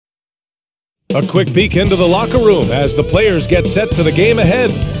A quick peek into the locker room as the players get set for the game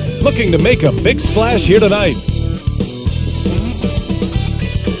ahead, looking to make a big splash here tonight.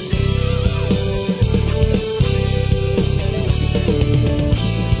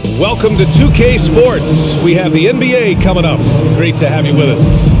 Welcome to 2K Sports. We have the NBA coming up. Great to have you with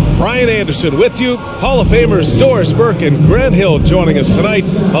us. Brian Anderson with you, Hall of Famers Doris Burke and Grant Hill joining us tonight,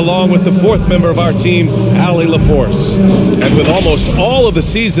 along with the fourth member of our team, Allie LaForce. And with almost all of the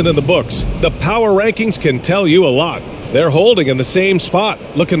season in the books, the power rankings can tell you a lot. They're holding in the same spot,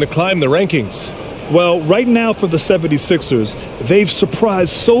 looking to climb the rankings. Well, right now for the 76ers, they've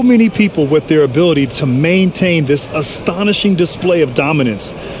surprised so many people with their ability to maintain this astonishing display of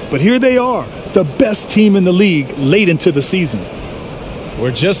dominance. But here they are, the best team in the league late into the season.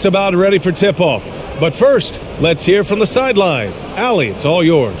 We're just about ready for tip-off. But first, let's hear from the sideline. Allie, it's all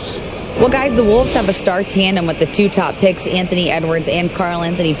yours. Well, guys, the Wolves have a star tandem with the two top picks, Anthony Edwards and Karl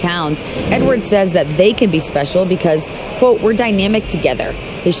Anthony Towns. Edwards says that they can be special because, quote, we're dynamic together.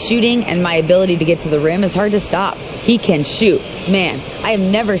 His shooting and my ability to get to the rim is hard to stop. He can shoot. Man, I have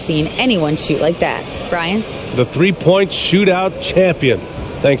never seen anyone shoot like that. Brian? The three-point shootout champion.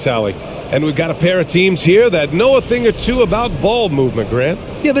 Thanks, Allie. And we've got a pair of teams here that know a thing or two about ball movement, Grant.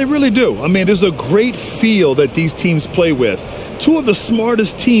 Yeah, they really do. I mean, there's a great feel that these teams play with. Two of the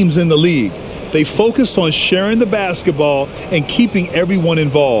smartest teams in the league. They focus on sharing the basketball and keeping everyone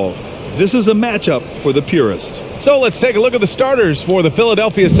involved. This is a matchup for the purist. So let's take a look at the starters for the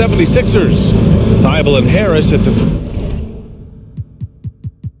Philadelphia 76ers. Thibault and Harris at the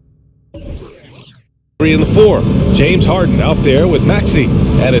 3 and the 4. James Harden out there with Maxey.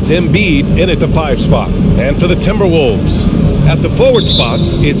 And it's Embiid in at the 5 spot. And for the Timberwolves, at the forward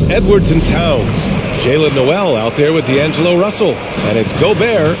spots, it's Edwards and Towns. Jalen Noel out there with D'Angelo Russell. And it's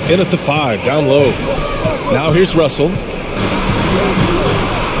Gobert in at the 5, down low. Now here's Russell.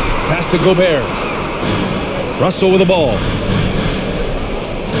 Pass to Gobert. Russell with the ball.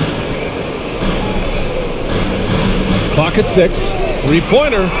 Clock at 6.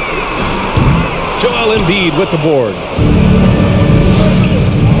 Three-pointer. Joel Embiid with the board.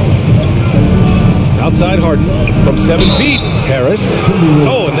 Outside Harden from 7 feet. Harris.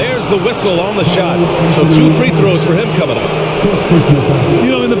 Oh, and there's the whistle on the shot. So 2 free throws for him coming up. You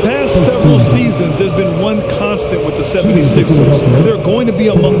know, in the past several seasons, there's been one constant with the 76ers. They're going to be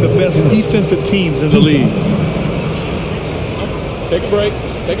among the best defensive teams in the league. Take a break.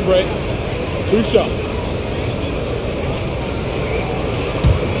 Take a break. 2 shots.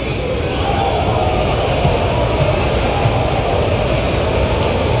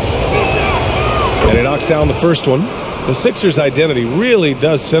 And he knocks down the first one. The Sixers' identity really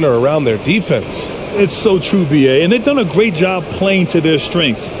does center around their defense. It's so true, B.A., and they've done a great job playing to their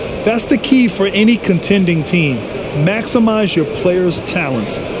strengths. That's the key for any contending team. Maximize your players'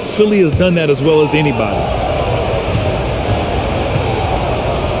 talents. Philly has done that as well as anybody.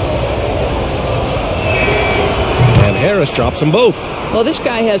 And Harris drops them both. Well, this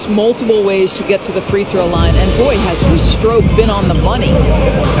guy has multiple ways to get to the free throw line, and boy, has his stroke been on the money.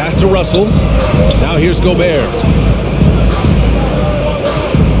 Pass to Russell. Now here's Gobert.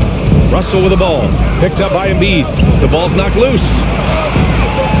 Russell with the ball. Picked up by Embiid. The ball's knocked loose.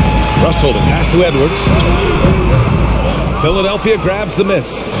 Russell to pass to Edwards. Philadelphia grabs the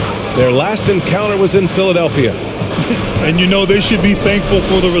miss. Their last encounter was in Philadelphia. And you know they should be thankful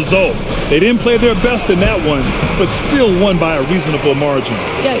for the result. They didn't play their best in that one, but still won by a reasonable margin.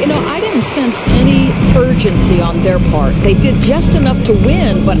 Yeah, you know, I didn't sense any urgency on their part. They did just enough to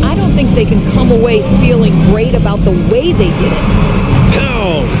win, but I don't think they can come away feeling great about the way they did it.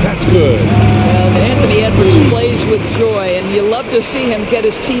 Down, that's good. Well, Anthony Edwards plays with joy, and you love to see him get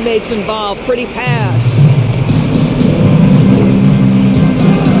his teammates involved. Pretty pass.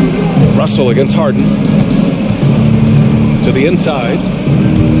 Russell against Harden. To the inside.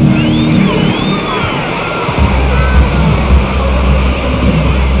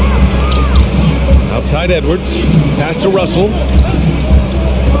 Outside Edwards. Pass to Russell.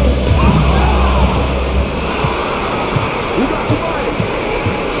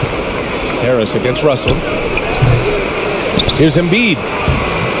 Harris against Russell. Here's Embiid.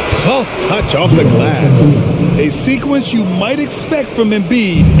 Soft touch off the glass. A sequence you might expect from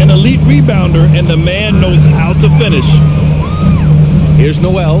Embiid, an elite rebounder, and the man knows how to finish. Here's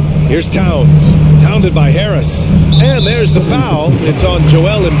Noel. Here's Towns. Pounded by Harris. And there's the foul. It's on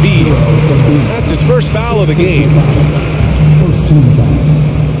Joel Embiid. That's his first foul of the game. First team foul.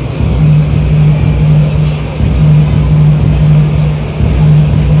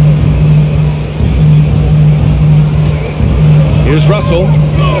 Here's Russell,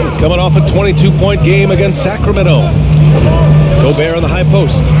 coming off a 22-point game against Sacramento. Gobert on the high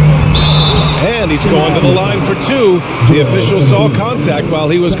post. And he's going to the line for two. The official saw contact while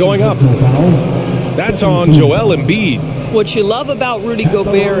he was going up. That's on Joel Embiid. What you love about Rudy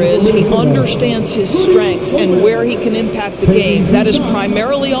Gobert is he understands his strengths and where he can impact the game. That is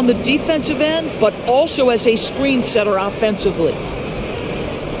primarily on the defensive end, but also as a screen setter offensively.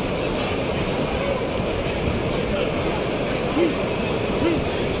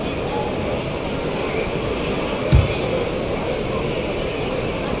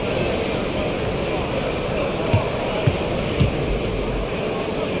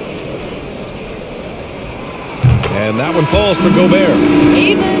 And that one falls for Gobert.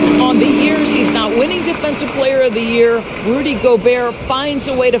 Even on the years he's not winning Defensive Player of the Year, Rudy Gobert finds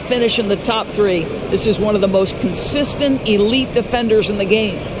a way to finish in the top three. This is one of the most consistent, elite defenders in the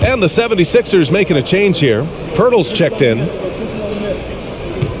game. And the 76ers making a change here. Pirtle's checked in.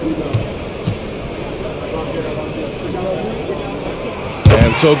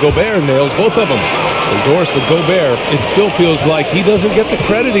 And so Gobert nails both of them. Endorsed with Gobert, it still feels like he doesn't get the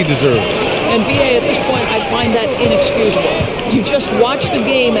credit he deserves. And BA, at this point, I find that inexcusable. You just watch the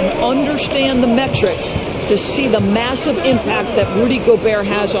game and understand the metrics to see the massive impact that Rudy Gobert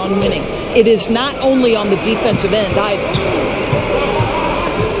has on winning. It is not only on the defensive end either.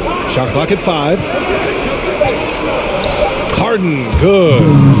 Shot clock at 5. Harden, good.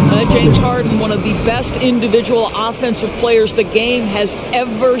 James Harden, one of the best individual offensive players the game has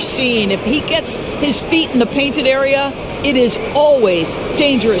ever seen. If he gets his feet in the painted area, it is always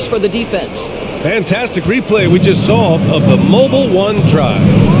dangerous for the defense. Fantastic replay we just saw of the mobile one drive.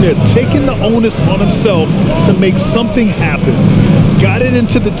 Yeah, taking the onus on himself to make something happen. Got it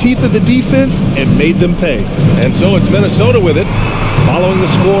into the teeth of the defense and made them pay. And so it's Minnesota with it, following the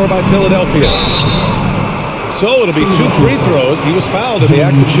score by Philadelphia. So it'll be 2 free throws. He was fouled in the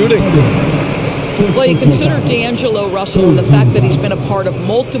act of shooting. Well, you consider D'Angelo Russell and the fact that he's been a part of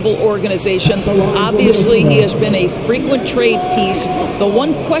multiple organizations. Obviously, he has been a frequent trade piece. The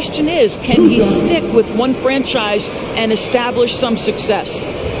one question is, can he stick with one franchise and establish some success?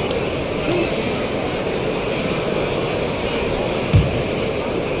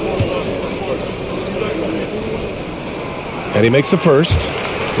 And he makes a first.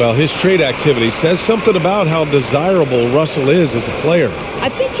 Well, his trade activity says something about how desirable Russell is as a player. I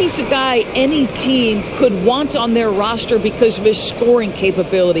think he's a guy any team could want on their roster because of his scoring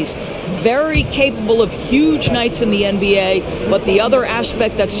capabilities. Very capable of huge nights in the NBA, but the other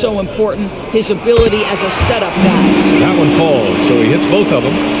aspect that's so important, his ability as a setup guy. That one falls, so he hits both of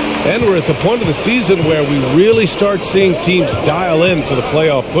them. And we're at the point of the season where we really start seeing teams dial in for the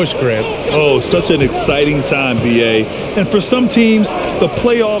playoff push, Grant. Oh, such an exciting time, BA. And for some teams, the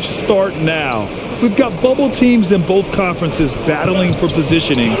playoffs start now. We've got bubble teams in both conferences battling for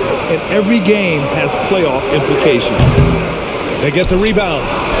positioning, and every game has playoff implications. They get the rebound.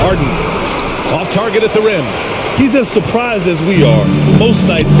 Harden off target at the rim. He's as surprised as we are. Most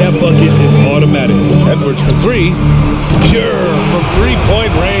nights that bucket is automatic. Edwards for 3. Pure from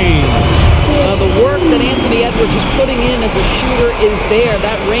three-point range. The work that Anthony Edwards is putting in as a shooter is there.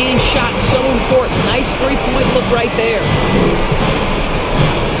 That range shot so important. Nice three-point look right there.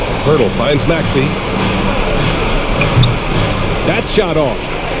 Pirtle finds Maxey. That shot off.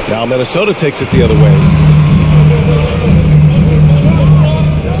 Now Minnesota takes it the other way.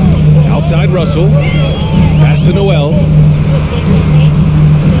 Outside Russell. Pass to Noel.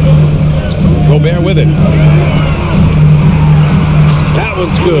 Gobert with it. That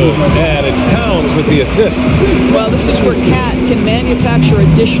one's good. And it's Towns with the assist. Well, this is where Cat can manufacture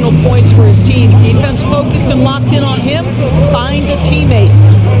additional points for his team. Defense focused and locked in on him. Find a teammate.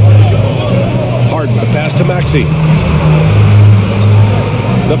 Harden, the pass to Maxey.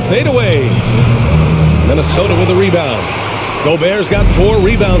 The fadeaway. Minnesota with a rebound. Gobert's got 4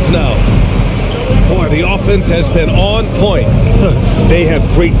 rebounds now. Boy, the offense has been on point. They have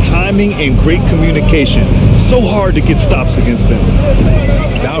great timing and great communication. So hard to get stops against them.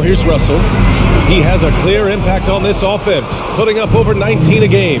 Now here's Russell. He has a clear impact on this offense, putting up over 19 a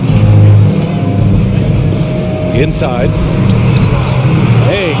game. Inside.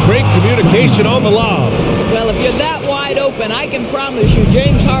 Hey, great communication on the lob. Well, if you're that wide open, I can promise you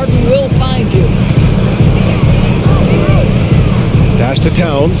James Harden will find you. Pass to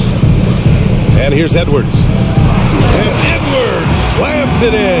Towns. And here's Edwards. And Edwards slams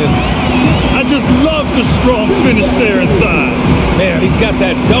it in. I just love the strong finish there inside. Man, he's got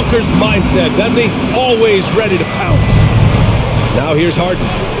that dunker's mindset, doesn't he? Always ready to pounce. Now here's Harden.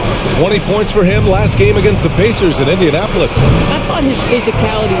 20 points for him last game against the Pacers in Indianapolis. I thought his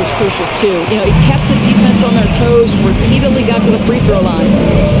physicality was crucial, too. You know, he kept the defense on their toes and repeatedly got to the free throw line.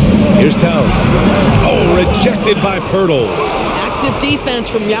 Here's Towns. Oh, rejected by Pirtle. active defense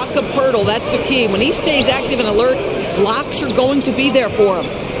from Jakob Poeltl. That's the key. When he stays active and alert, blocks are going to be there for him.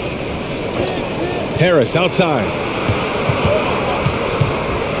 Harris outside.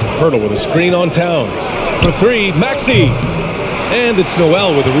 Poeltl with a screen on Towns. For three, Maxey. And it's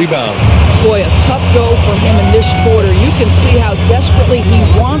Noel with a rebound. Boy, a tough go for him in this quarter. You can see how desperately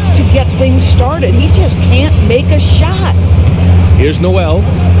he wants to get things started. He just can't make a shot. Here's Noel.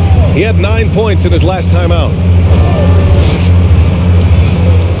 He had 9 points in his last time out.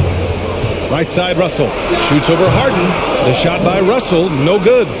 Right side, Russell. Shoots over Harden. The shot by Russell, no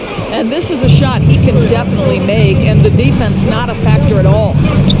good. And this is a shot he can definitely make, and the defense not a factor at all.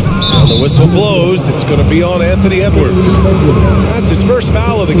 And the whistle blows. It's going to be on Anthony Edwards. That's his first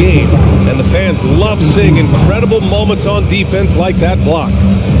foul of the game. And the fans love seeing incredible moments on defense like that block.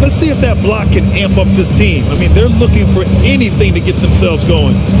 Let's see if that block can amp up this team. I mean, they're looking for anything to get themselves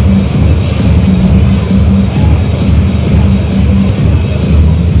going.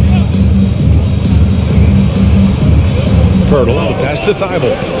 Poeltl, the pass to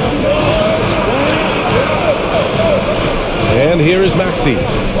Thibault. And here is Maxey.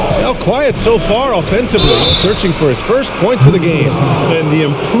 Now quiet so far offensively, searching for his first points of the game. And the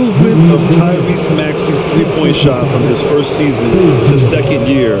improvement of Tyrese Maxey's three-point shot from his first season to second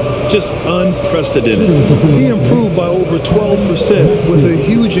year, just unprecedented. He improved by over 12% with a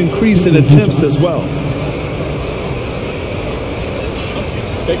huge increase in attempts as well.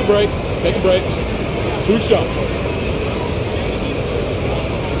 Take a break. Take a break. 2 shots.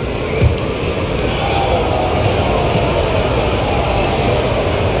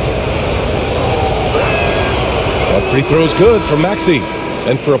 Free throw's good for Maxey.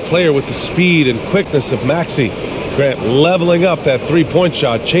 And for a player with the speed and quickness of Maxey, Grant, leveling up that three-point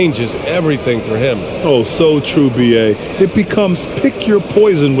shot changes everything for him. Oh, so true, B.A. It becomes pick your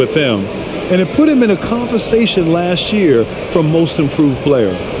poison with him. And it put him in a conversation last year for most improved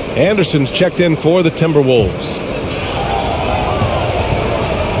player. Anderson's checked in for the Timberwolves.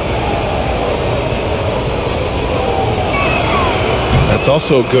 That's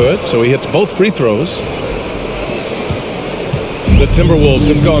also good, so he hits both free throws. The Timberwolves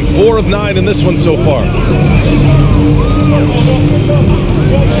have gone 4 of 9 in this one so far.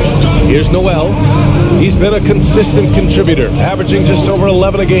 Here's Noel. He's been a consistent contributor, averaging just over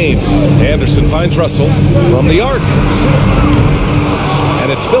 11 a game. Anderson finds Russell from the arc.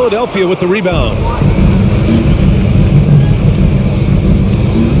 And it's Philadelphia with the rebound.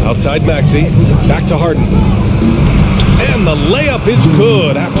 Outside Maxey. Back to Harden. And the layup is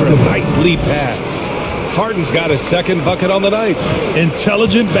good after a nice lead pass. Harden's got his second bucket on the night.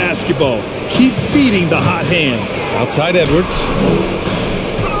 Intelligent basketball. Keep feeding the hot hand. Outside Edwards.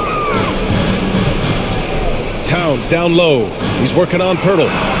 Towns down low. He's working on Poeltl.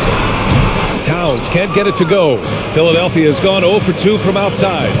 Towns can't get it to go. Philadelphia has gone 0 for 2 from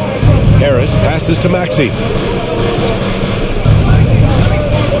outside. Harris passes to Maxey.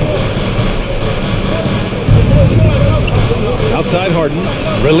 Outside Harden.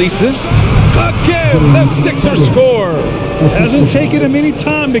 Releases. Again, the Sixers score. Hasn't taken him any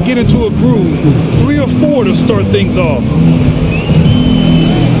time to get into a groove. 3 or 4 to start things off.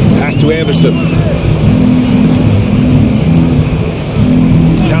 Pass to Anderson.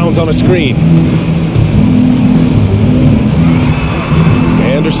 Towns on a screen.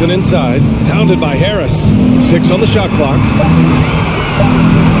 Anderson inside. Pounded by Harris. 6 on the shot clock.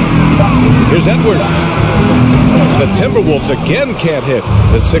 Here's Edwards. The Timberwolves again can't hit.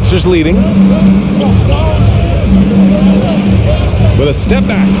 The Sixers leading. With a step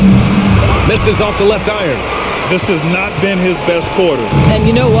back. Misses off the left iron. This has not been his best quarter. And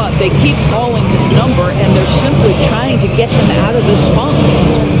you know what? They keep calling his number, and they're simply trying to get him out of this funk.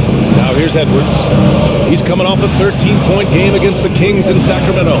 Now here's Edwards. He's coming off a 13-point game against the Kings in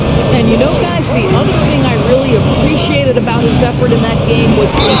Sacramento. And you know, guys, the other thing I really appreciated about his effort in that game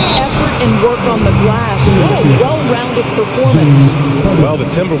was the effort and work on the glass. What a well-rounded performance. Well, the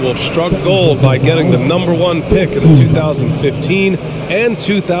Timberwolves struck gold by getting the #1 pick in the 2015 and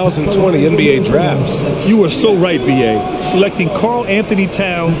 2020 NBA drafts. You are so right, B.A. Selecting Karl Anthony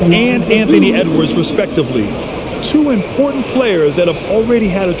Towns and Anthony Edwards, respectively. 2 important players that have already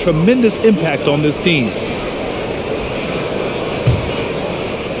had a tremendous impact on this team.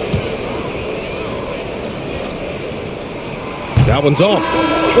 That one's off.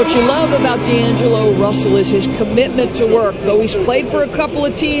 What you love about D'Angelo Russell is his commitment to work. Though he's played for a couple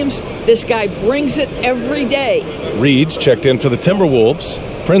of teams, this guy brings it every day. Reed's checked in for the Timberwolves.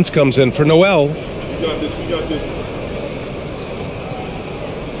 Prince comes in for Noel. We got this. We got this.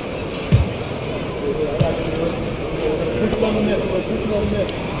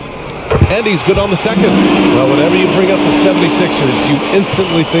 And he's good on the second. Well, whenever you bring up the 76ers, you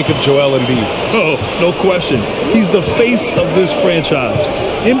instantly think of Joel Embiid. Oh, no question. He's the face of this franchise.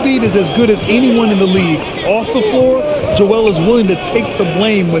 Embiid is as good as anyone in the league. Off the floor, Joel is willing to take the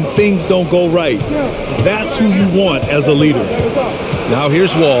blame when things don't go right. That's who you want as a leader. Now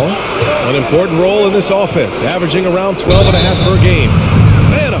here's Wall. An important role in this offense, averaging around 12.5 per game.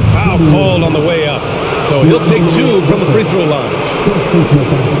 And a foul called on the way up. So he'll take 2 from the free throw line.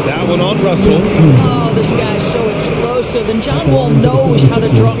 That one on Russell. Oh, this guy's so explosive. And John Wall knows how to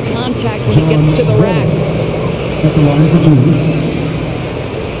draw contact when he gets to the rack. At the line for 2.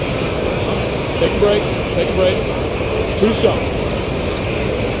 Take a break. Take a break. 2 shots.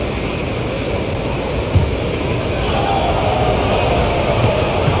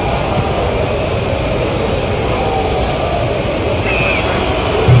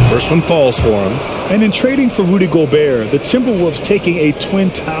 First one falls for him. And in trading for Rudy Gobert, the Timberwolves taking a Twin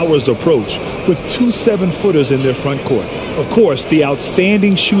Towers approach with 2 7-footers in their front court. Of course, the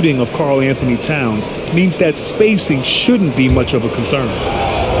outstanding shooting of Karl Anthony Towns means that spacing shouldn't be much of a concern.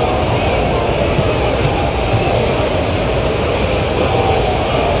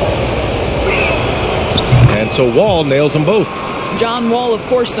 And so Wall nails them both. John Wall, of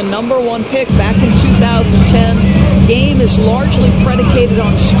course, the #1 pick back in 2010. Game is largely predicated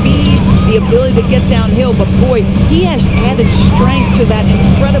on speed, the ability to get downhill, but boy, he has added strength to that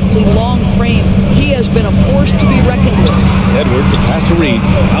incredibly long frame. He has been a force to be reckoned with. Edwards, a pass to Reed.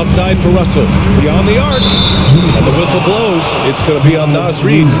 Outside for Russell. Beyond the arc. And the whistle blows. It's going to be on Naz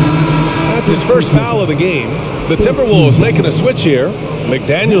Reid. That's his first foul of the game. The Timberwolves making a switch here.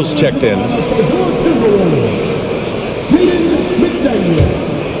 McDaniels checked in.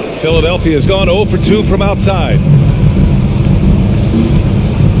 Philadelphia's gone 0 for 2 from outside.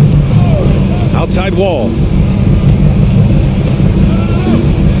 Outside Wall.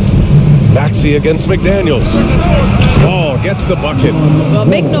 Maxey against McDaniels. Wall gets the bucket. Well,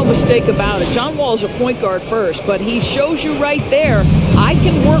 make no mistake about it. John Wall's a point guard first, but he shows you right there, I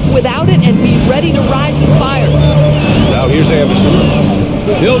can work without it and be ready to rise and fire. Now here's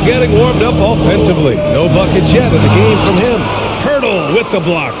Anderson. Still getting warmed up offensively. No buckets yet in the game from him. Hurdle with the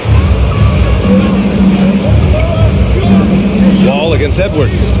block. Wall against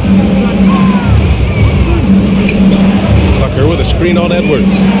Edwards. Tucker with a screen on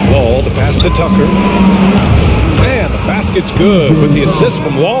Edwards. Wall, the pass to Tucker. Man, the basket's good with the assist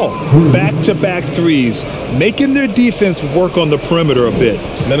from Wall. Back-to-back threes, making their defense work on the perimeter a bit.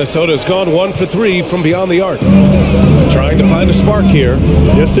 Minnesota's gone 1 for 3 from beyond the arc. Trying to find a spark here.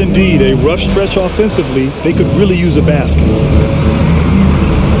 Yes, indeed. A rough stretch offensively. They could really use a basket.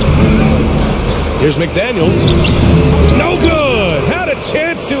 Here's McDaniels. No good. Had a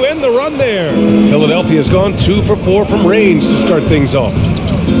chance to end the run there. Philadelphia's gone 2 for 4 from range to start things off.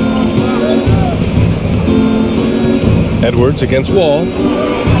 Edwards against Wall.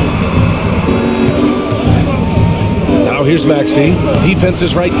 Now here's Maxey. Defense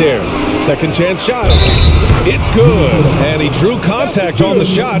is right there. Second chance shot. It's good. And he drew contact on the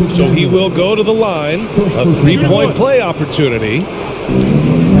shot, so he will go to the line. A 3-point play opportunity.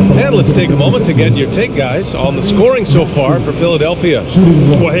 And let's take a moment to get your take, guys, on the scoring so far for Philadelphia.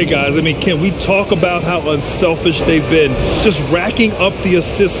 Well, hey, guys, I mean, can we talk about how unselfish they've been? Just racking up the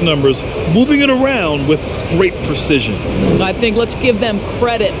assist numbers, moving it around with great precision. I think let's give them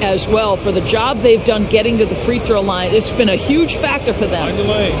credit as well for the job they've done getting to the free throw line. It's been a huge factor for them. Mind the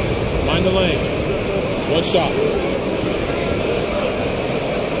lane. Mind the lane. 1 shot.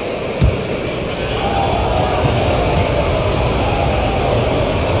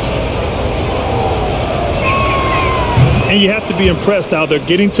 And you have to be impressed how they're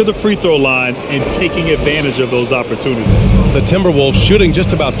getting to the free throw line and taking advantage of those opportunities. The Timberwolves shooting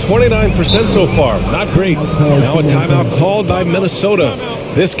just about 29% so far. Not great. Now a timeout called by Minnesota.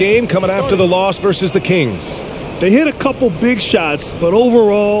 This game coming after the loss versus the Kings. They hit a couple big shots, but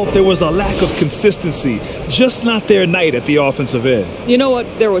overall there was a lack of consistency. Just not their night at the offensive end. You know what?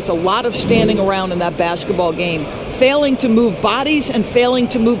 There was a lot of standing around in that basketball game. Failing to move bodies and failing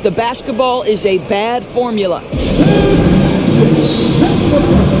to move the basketball is a bad formula.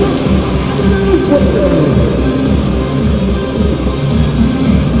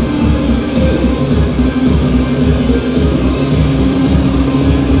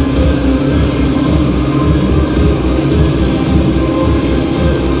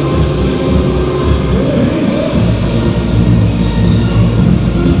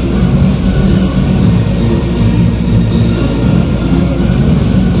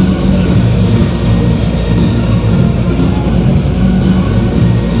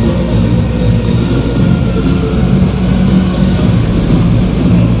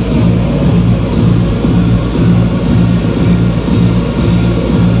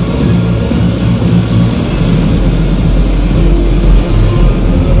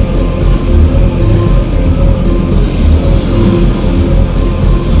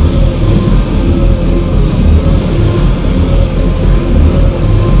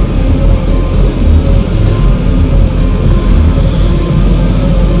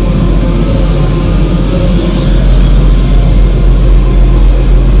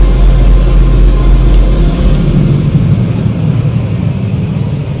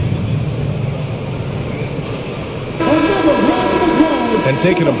 And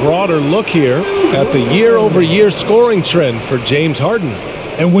taking a broader look here at the year-over-year scoring trend for James Harden.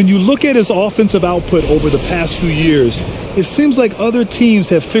 And when you look at his offensive output over the past few years, it seems like other teams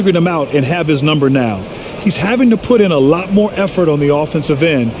have figured him out and have his number now. He's having to put in a lot more effort on the offensive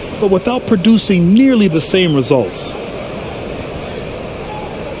end, but without producing nearly the same results.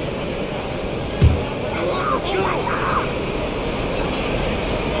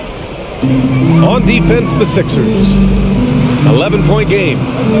 On defense, the Sixers. 11-point game.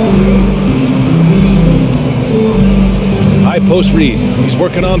 High post read. He's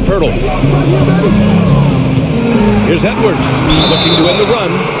working on Pirtle. Here's Edwards looking to end the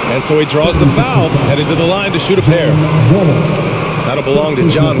run, and so he draws the foul, headed to the line to shoot a pair. That'll belong to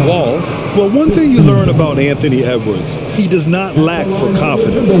John Wall. Well, one thing you learn about Anthony Edwards, he does not lack for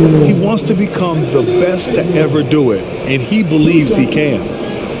confidence. He wants to become the best to ever do it, and he believes he can.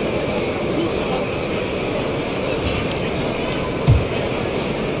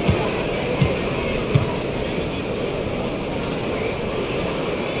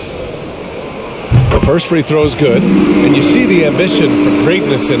 First free throw is good, and you see the ambition for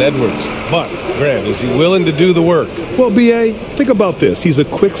greatness in Edwards. But, Grant, is he willing to do the work? Well, B.A., think about this. He's a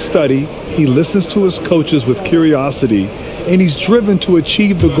quick study. He listens to his coaches with curiosity, and he's driven to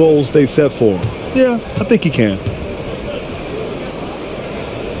achieve the goals they set for him. Yeah, I think he can.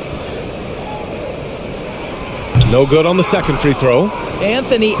 No good on the second free throw.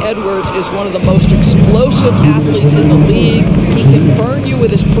 Anthony Edwards is one of the most explosive athletes in the league. He can burn you with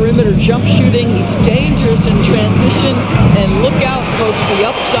his perimeter jump shooting. He's dangerous in transition. And look out, folks, the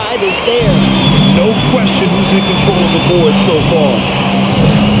upside is there. No question who's in control of the board so far.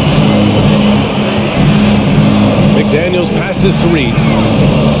 McDaniels passes to Reed.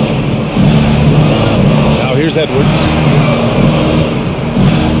 Now here's Edwards.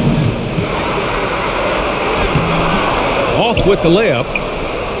 Off with the layup.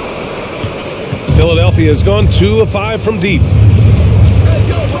 Philadelphia has gone 2 of 5 from deep.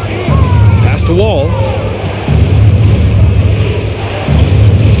 Pass to Wall.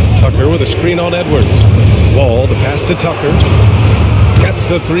 Tucker with a screen on Edwards. Wall, the pass to Tucker. Gets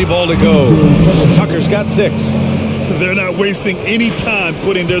the 3 ball to go. Tucker's got 6. They're not wasting any time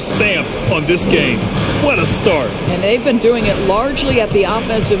putting their stamp on this game. What a start. And they've been doing it largely at the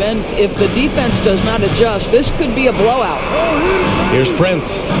offensive end. If the defense does not adjust, this could be a blowout. Here's Prince.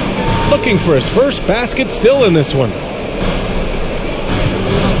 Looking for his first basket, still in this one.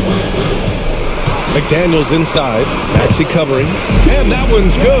 McDaniels inside. Maxey covering. And that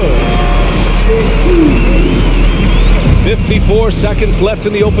one's good. 54 seconds left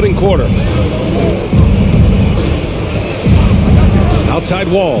in the opening quarter. Outside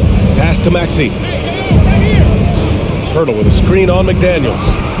Wall. Pass to Maxey. Pirtle with a screen on McDaniels.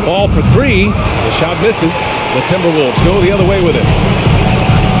 Ball for 3. The shot misses. The Timberwolves go the other way with it.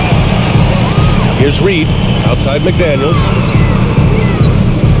 Here's Reed. Outside McDaniels.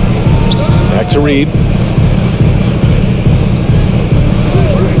 Back to Reed.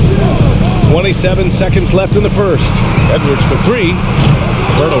 27 seconds left in the first. Edwards for 3.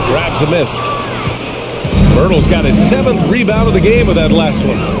 Pirtle grabs a miss. Pirtle's got his 7th rebound of the game with that last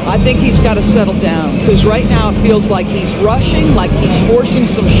one. I think he's got to settle down because right now it feels like he's rushing, like he's forcing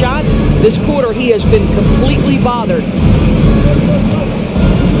some shots. This quarter he has been completely bothered.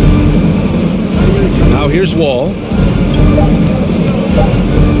 Now here's Wall.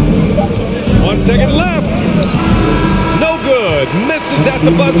 1 second left. No good. Misses at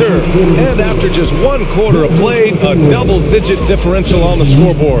the buzzer. And after just 1 quarter of play, a double-digit differential on the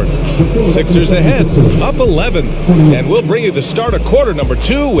scoreboard. Sixers ahead, up 11. And we'll bring you the start of quarter number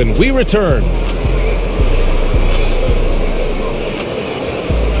 2 when we return.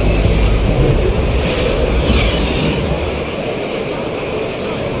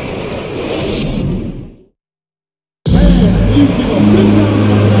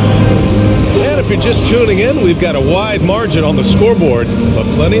 If you're just tuning in, we've got a wide margin on the scoreboard, but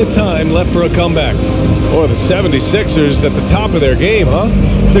plenty of time left for a comeback. Boy, the 76ers at the top of their game, huh?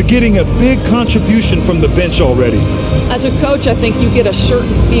 They're getting a big contribution from the bench already. As a coach, I think you get a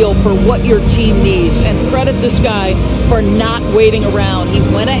certain feel for what your team needs, and credit this guy for not waiting around. He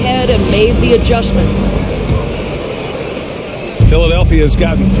went ahead and made the adjustment. Philadelphia has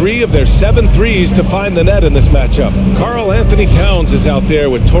gotten 3 of their 7 threes to find the net in this matchup. Karl Anthony Towns is out there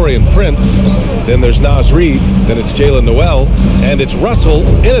with Taurean Prince. Then there's Naz Reid. Then it's Jalen Noel. And it's Russell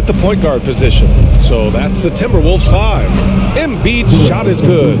in at the point guard position. So that's the Timberwolves 5. Embiid's shot is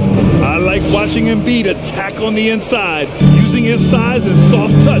good. I like watching Embiid attack on the inside, using his size and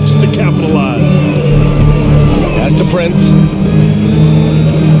soft touch to capitalize. Pass to Prince.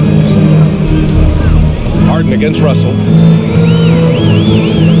 Harden against Russell.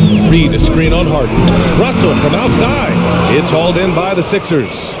 Reed, a screen on Harden. Russell from outside. It's hauled in by the Sixers.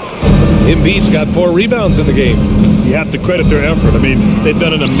 Embiid's got 4 rebounds in the game. You have to credit their effort. I mean, they've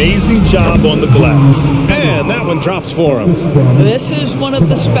done an amazing job on the glass. And that one drops for him. This is one of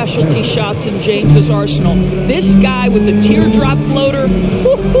the specialty shots in James's arsenal. This guy with the teardrop floater,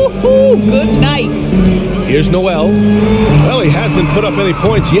 good night. Here's Noel. Well, he hasn't put up any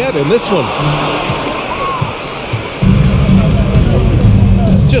points yet in this one.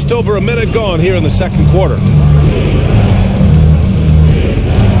 Just over a minute gone here in the second quarter.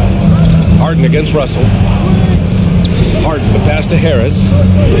 Harden against Russell. Harden, the pass to Harris.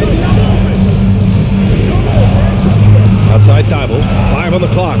 Outside Thibault. 5 on the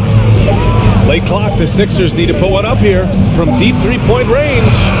clock. Late clock. The Sixers need to put one up here from deep three-point range.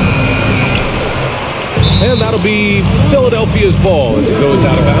 And that'll be Philadelphia's ball as it goes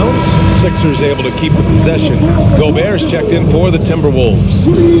out of bounds. Sixers able to keep the possession. Gobert's checked in for the Timberwolves.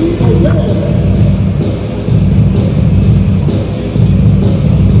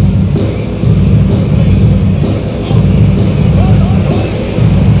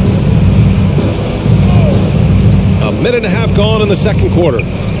 Minute and a half gone in the second quarter.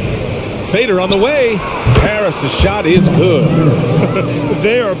 Fader on the way. Harris' shot is good.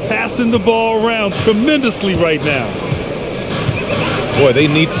 They are passing the ball around tremendously right now. Boy, they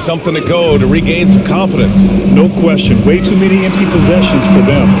need something to go to regain some confidence. No question. Way too many empty possessions for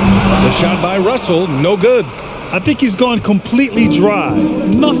them. The shot by Russell, no good. I think he's gone completely dry.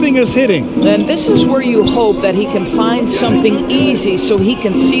 Nothing is hitting. And this is where you hope that he can find something easy so he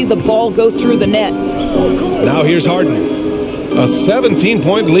can see the ball go through the net. Now here's Harden. A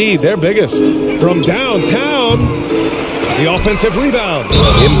 17-point lead, their biggest. From downtown, the offensive rebound.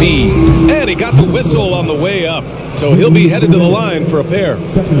 Embiid. And he got the whistle on the way up. So he'll be headed to the line for a pair.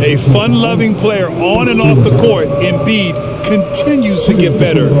 A fun-loving player on and off the court. Embiid continues to get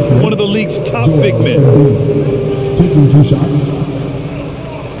better. One of the league's top big men. Taking 2 shots.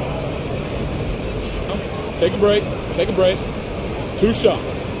 Take a break. Take a break. 2 shots.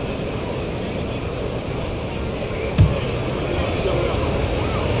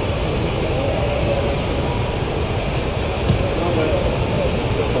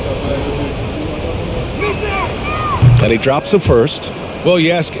 And he drops the first. Well,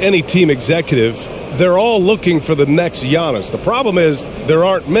 you ask any team executive, they're all looking for the next Giannis. The problem is there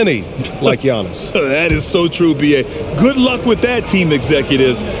aren't many like Giannis. That is so true, B.A. Good luck with that, team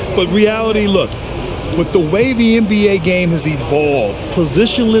executives. But reality, look, with the way the NBA game has evolved,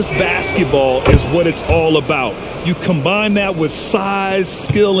 positionless basketball is what it's all about. You combine that with size,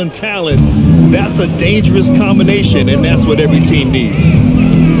 skill, and talent, that's a dangerous combination, and that's what every team needs.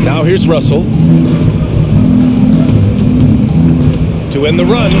 Now here's Russell. To end the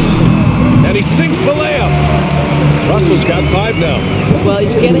run, and he sinks the layup. Russell's got 5 now. Well,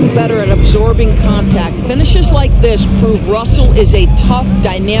 he's getting better at absorbing contact. Finishes like this prove Russell is a tough,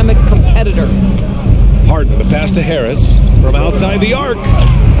 dynamic competitor. Harden, the pass to Harris from outside the arc.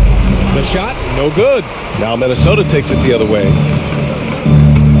 The shot, no good. Now Minnesota takes it the other way.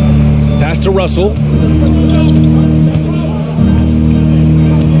 Pass to Russell.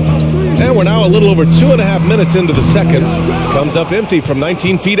 And we're now a little over 2.5 minutes into the second. Comes up empty from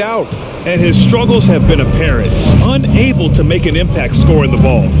 19 feet out. And his struggles have been apparent. Unable to make an impact scoring the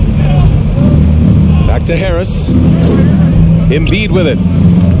ball. Back to Harris. Embiid with it.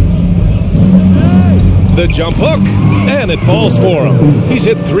 The jump hook. And it falls for him. He's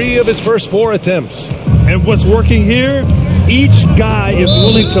hit 3 of his first 4 attempts. And what's working here? Each guy is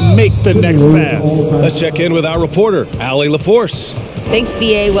willing to make the next pass. Let's check in with our reporter, Allie LaForce. Thanks,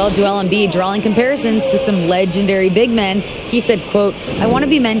 B.A. Well, Joel Embiid drawing comparisons to some legendary big men. He said, quote, "I want to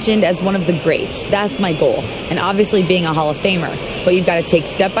be mentioned as one of the greats. That's my goal. And obviously being a Hall of Famer. But you've got to take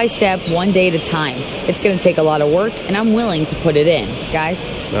step by step, one day at a time. It's going to take a lot of work, and I'm willing to put it in." Guys?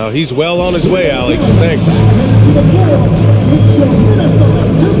 Now he's well on his way, Allie. Thanks.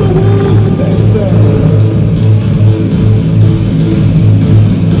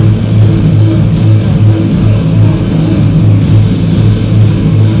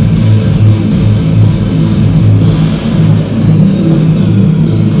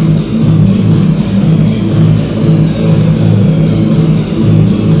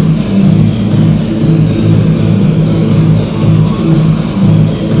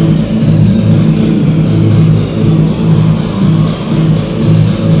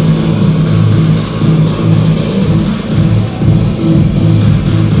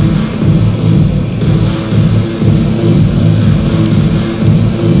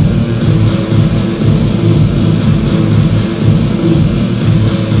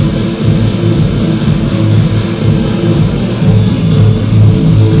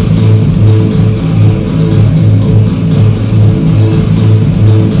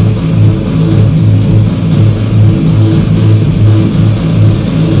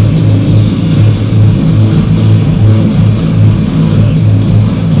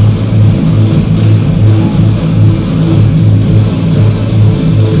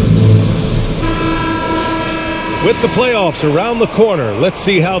 playoffs around the corner. Let's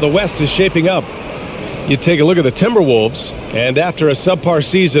see how the West is shaping up. You take a look at the Timberwolves, and after a subpar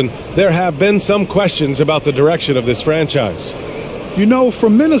season, there have been some questions about the direction of this franchise. You know,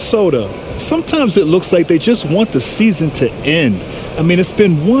 from Minnesota, sometimes it looks like they just want the season to end. I mean, it's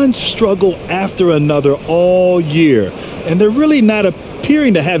been one struggle after another all year, and they're really not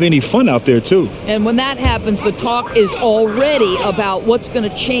appearing to have any fun out there, too. And when that happens, the talk is already about what's going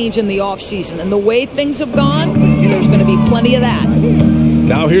to change in the offseason. And the way things have gone, there's going to be plenty of that.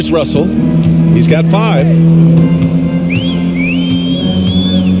 Now here's Russell. He's got 5.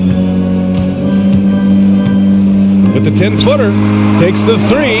 With the 10-footer, takes the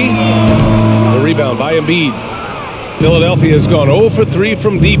 3. The rebound by Embiid. Philadelphia has gone 0 for 3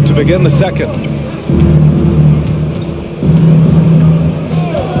 from deep to begin the second.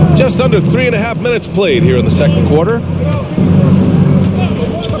 Just under 3.5 minutes played here in the second quarter.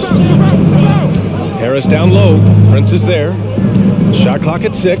 Harris down low. Prince is there. Shot clock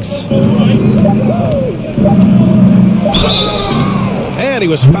at 6. And he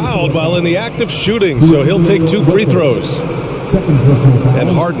was fouled while in the act of shooting, so he'll take 2 free throws. And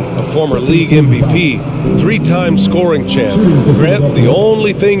Harden, a former league MVP, 3-time scoring champ. Grant, the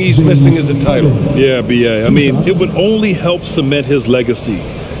only thing he's missing is a title. Yeah, B.A. I mean, it would only help cement his legacy.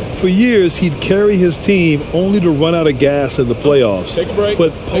 For years, he'd carry his team only to run out of gas in the playoffs. Take a break.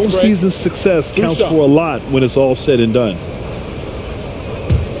 But postseason success counts for a lot when it's all said and done.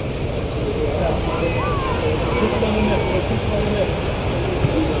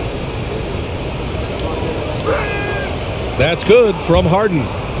 That's good from Harden.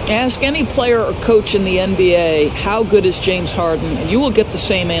 Ask any player or coach in the NBA, how good is James Harden? And you will get the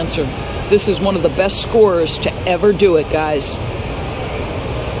same answer. This is one of the best scorers to ever do it, guys.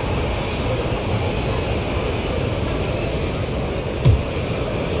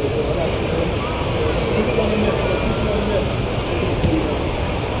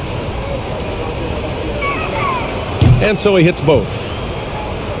 And so he hits both.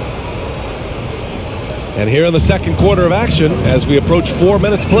 And here in the second quarter of action, as we approach 4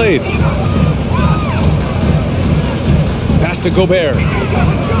 minutes played. Pass to Gobert.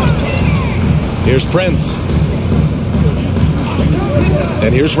 Here's Prince.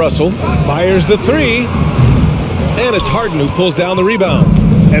 And here's Russell. Fires the 3. And it's Harden who pulls down the rebound.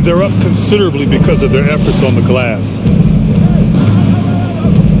 And they're up considerably because of their efforts on the glass.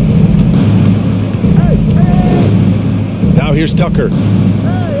 Now here's Tucker.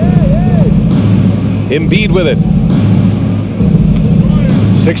 Embiid with it.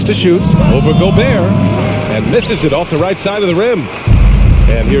 6 to shoot. Over Gobert. And misses it off the right side of the rim.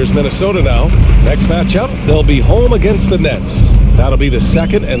 And here's Minnesota now. Next matchup, they'll be home against the Nets. That'll be the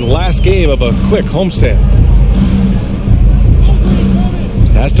second and last game of a quick homestand.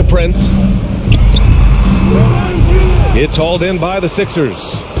 Pass to Prince. It's hauled in by the Sixers.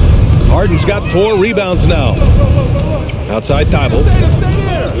 Harden's got 4 rebounds now. Outside Thibault.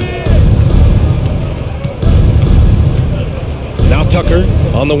 Now Tucker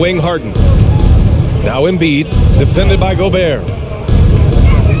on the wing, Harden. Now Embiid, defended by Gobert.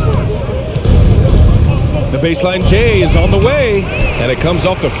 The baseline J is on the way, and it comes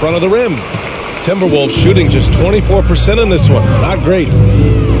off the front of the rim. Timberwolves shooting just 24% in this one. Not great.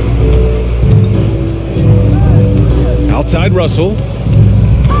 Outside Russell.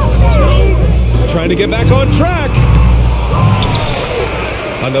 Trying to get back on track.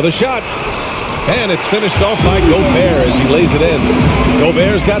 Another shot. And it's finished off by Gobert as he lays it in.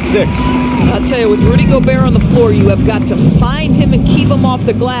 Gobert's got 6. I'll tell you, with Rudy Gobert on the floor, you have got to find him and keep him off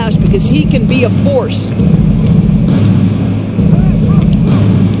the glass because he can be a force.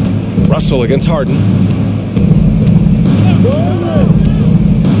 Russell against Harden.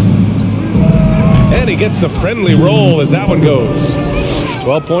 And he gets the friendly roll as that one goes.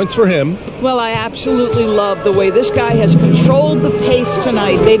 12 points for him. Well, I absolutely love the way this guy has controlled the pace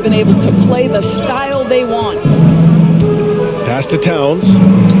tonight. They've been able to play the style they want. Pass to Towns.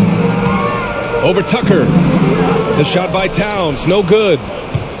 Over Tucker. The shot by Towns, no good.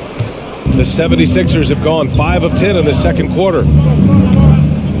 The 76ers have gone 5 of 10 in the second quarter.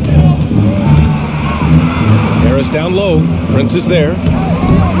 Harris down low. Prince is there.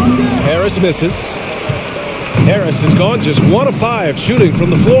 Harris misses. Harris has gone just 1 of 5 shooting from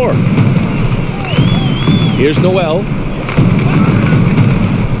the floor. Here's Noel.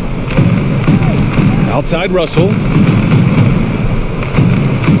 Outside Russell.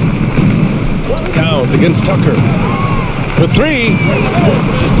 Towns against Tucker. For 3.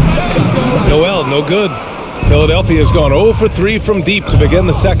 Noel, no good. Philadelphia has gone 0 for 3 from deep to begin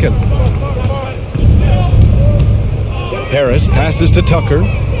the second. Harris passes to Tucker.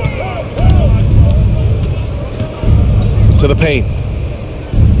 to the paint.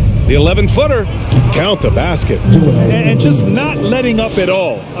 The 11-footer. Count the basket. And just not letting up at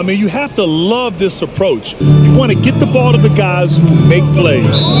all. I mean, you have to love this approach. You want to get the ball to the guys who make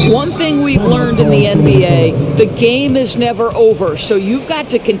plays. One thing we've learned in the NBA, the game is never over. So you've got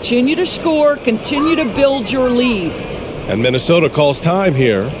to continue to score, continue to build your lead. And Minnesota calls time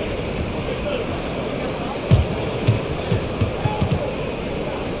here.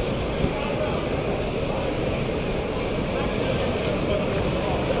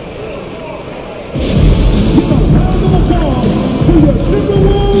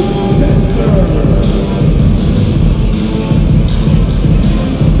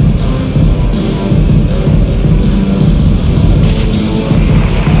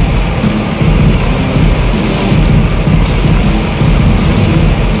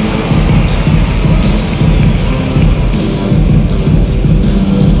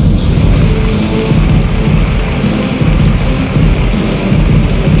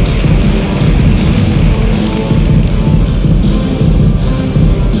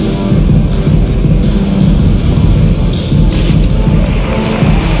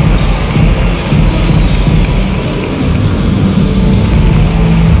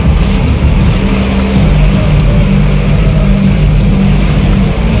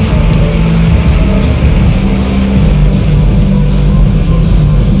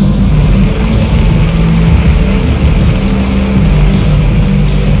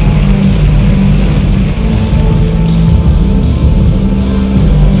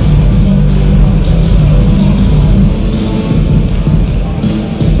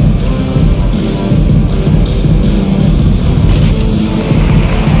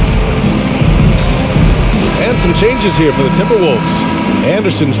 Changes here for the Timberwolves.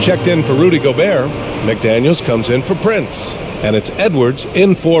 Anderson's checked in for Rudy Gobert. McDaniels comes in for Prince. And it's Edwards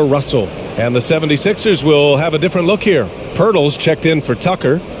in for Russell. And the 76ers will have a different look here. Pirtle's checked in for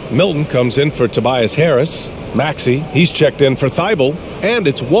Tucker. Milton comes in for Tobias Harris. Maxey, he's checked in for Thibault. And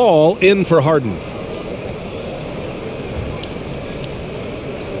it's Wall in for Harden.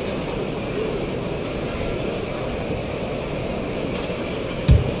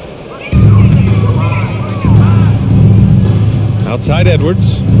 Outside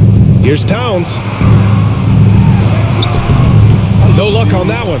Edwards. Here's Towns. No luck on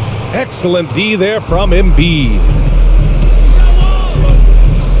that one. Excellent D there from Embiid.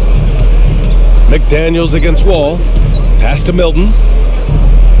 McDaniels against Wall. Pass to Milton.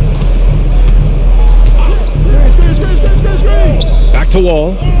 Back to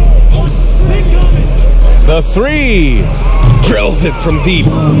Wall. The three. Drills it from deep.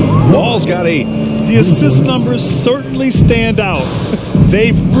 Wall's got 8. The assist numbers certainly stand out.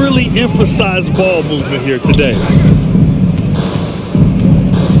 They've really emphasized ball movement here today.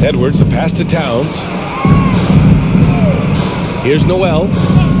 Edwards, a pass to Towns. Here's Noel.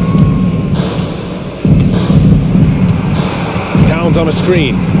 Towns on a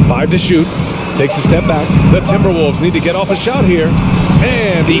screen. 5 to shoot. Takes a step back. The Timberwolves need to get off a shot here.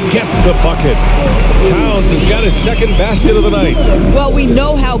 And he gets the bucket. Towns has got his second basket of the night. Well, we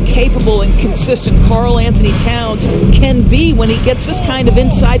know how capable and consistent Karl Anthony Towns can be when he gets this kind of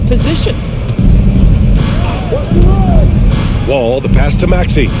inside position. Wall, the pass to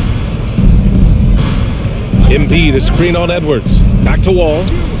Maxey. Embiid, a screen on Edwards. Back to Wall.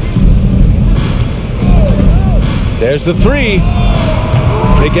 There's the three.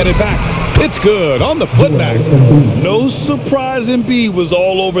 They get it back. It's good on the putback. No surprise Embiid was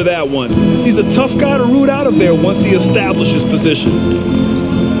all over that one. He's a tough guy to root out of there once he establishes position.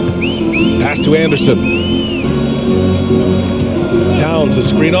 Pass to Anderson. Towns, a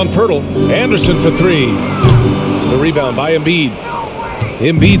screen on Pirtle. Anderson for 3. The rebound by Embiid.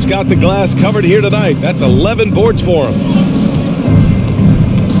 Embiid's got the glass covered here tonight. That's 11 boards for him.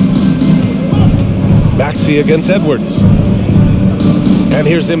 Maxey against Edwards. And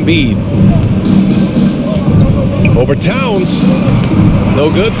here's Embiid. Over Towns.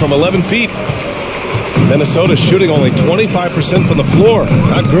 No good from 11 feet. Minnesota shooting only 25% from the floor.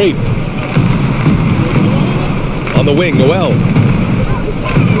 Not great. On the wing, Noel.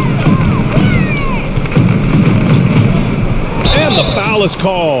 And the foul is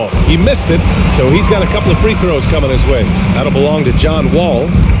called. He missed it, so he's got a couple of free throws coming his way. That'll belong to John Wall.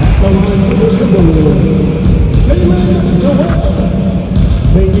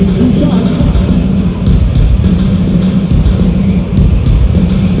 Taking 2 shots.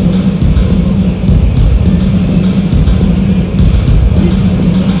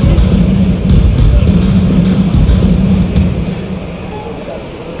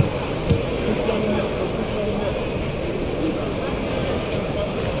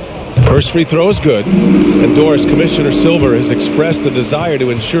 First free throw is good. And Doris, Commissioner Silver has expressed a desire to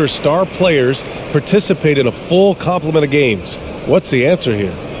ensure star players participate in a full complement of games. What's the answer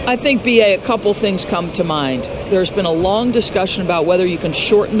here? I think, B.A., a couple things come to mind. There's been a long discussion about whether you can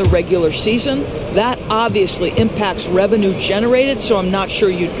shorten the regular season. That obviously impacts revenue generated, so I'm not sure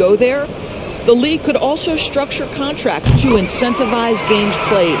you'd go there. The league could also structure contracts to incentivize games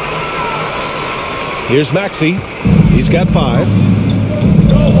played. Here's Maxey. He's got 5.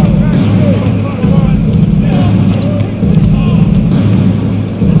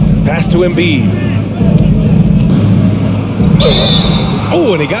 Pass to Embiid.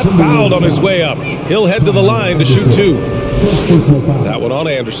 Oh, and he got fouled on his way up. He'll head to the line to shoot 2. That one on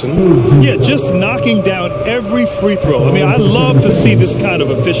Anderson. Yeah, just knocking down every free throw. I mean, I love to see this kind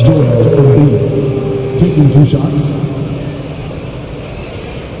of efficiency. Taking 2 shots.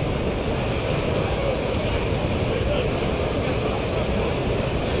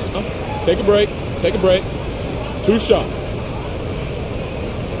 Take a break. Take a break. 2 shots.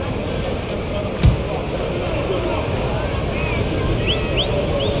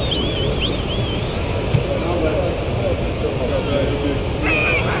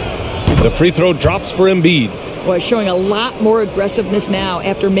 The free throw drops for Embiid. Boy, showing a lot more aggressiveness now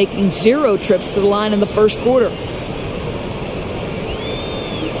after making 0 trips to the line in the first quarter.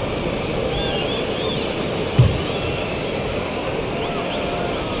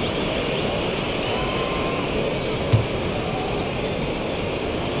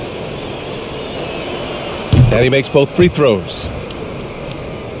 And he makes both free throws.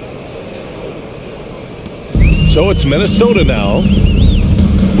 So it's Minnesota now.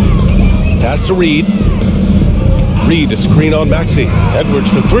 Pass to Reed. Reed to screen on Maxey. Edwards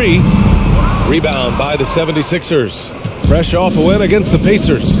for 3. Rebound by the 76ers. Fresh off a win against the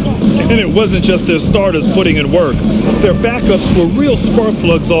Pacers. And it wasn't just their starters putting in work. Their backups were real spark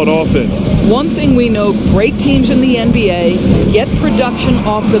plugs on offense. One thing we know, great teams in the NBA get production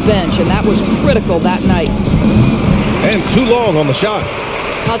off the bench, and that was critical that night. And too long on the shot.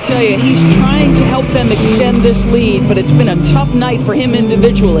 I'll tell you, he's trying to help them extend this lead, but it's been a tough night for him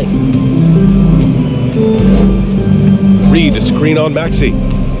individually. Reed to screen on Maxey.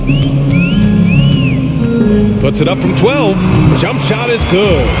 Puts it up from 12. Jump shot is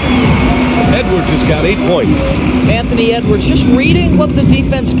good. Edwards has got 8 points. Anthony Edwards just reading what the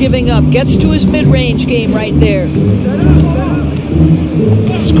defense giving up. Gets to his mid-range game right there.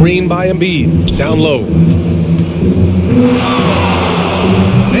 Screen by Embiid. Down low.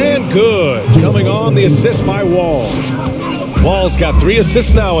 And good. Coming on, the assist by Wall. Wall's got 3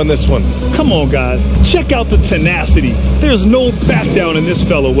 assists now in this one. Come on, guys. Check out the tenacity. There's no back down in this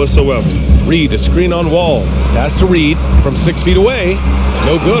fellow whatsoever. Reed to screen on Wall. Pass to Reed from 6 feet away.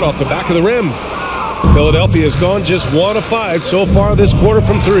 No good off the back of the rim. Philadelphia has gone just 1 of 5 so far this quarter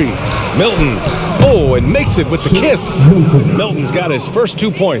from 3. Milton. Oh, and makes it with the kiss. Milton's got his first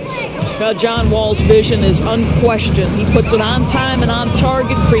 2 points. John Wall's vision is unquestioned. He puts it on time and on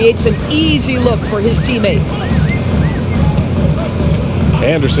target, creates an easy look for his teammate.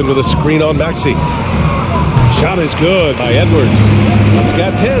 Anderson with a screen on Maxey. Shot is good by Edwards. He's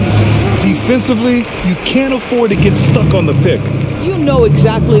got 10. Defensively, you can't afford to get stuck on the pick. You know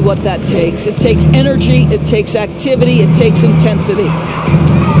exactly what that takes. It takes energy, it takes activity, it takes intensity.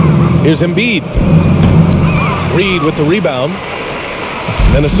 Here's Embiid. Reed with the rebound.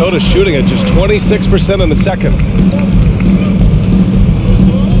 Minnesota shooting at just 26% in the second.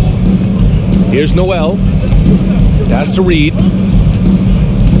 Here's Noel. Pass to Reed.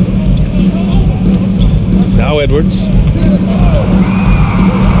 Now Edwards.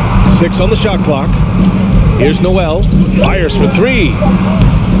 6 on the shot clock. Here's Noel. Fires for 3.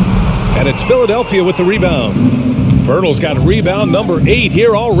 And it's Philadelphia with the rebound. Bertle's got rebound number 8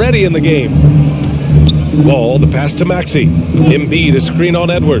 here already in the game. Wall, the pass to Maxey. Embiid, a screen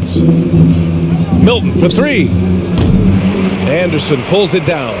on Edwards. Milton for 3. Anderson pulls it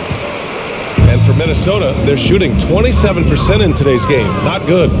down. And for Minnesota, they're shooting 27% in today's game. Not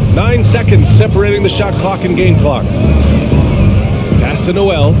good. 9 seconds separating the shot clock and game clock. Pass to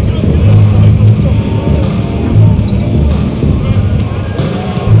Noel.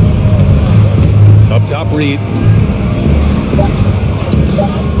 Up top, Reed.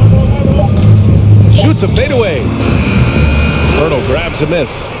 Shoots a fadeaway. Bertle grabs a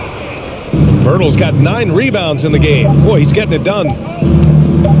miss. Bertle's got 9 rebounds in the game. Boy, he's getting it done.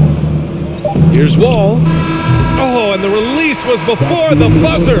 Here's Wall. Oh, and the release was before the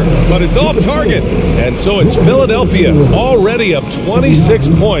buzzer, but it's off target. And so it's Philadelphia already up 26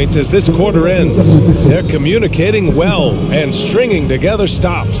 points as this quarter ends. They're communicating well and stringing together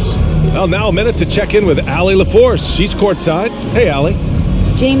stops. Well, now a minute to check in with Allie LaForce. She's courtside. Hey, Allie.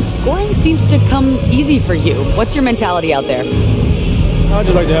 James, scoring seems to come easy for you. What's your mentality out there? I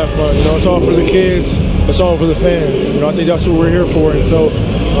just like to have fun. It's all for the kids. It's all for the fans. I think that's what we're here for. And so,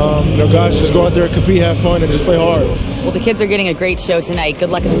 guys, just go out there and compete, have fun, and just play hard. Well, the kids are getting a great show tonight. Good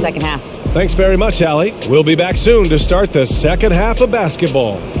luck in the second half. Thanks very much, Allie. We'll be back soon to start the second half of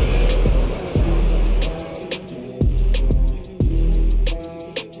basketball.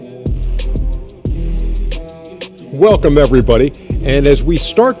 Welcome, everybody. And as we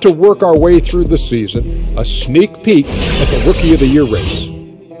start to work our way through the season, a sneak peek at the Rookie of the Year race.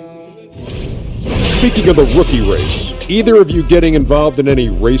 Speaking of the rookie race, either of you getting involved in any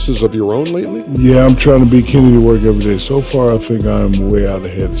races of your own lately? Yeah, I'm trying to beat Kennedy to work every day. So far, I think I'm way out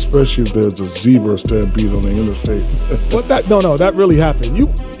ahead, especially if there's a zebra stampede on the interstate. But that really happened.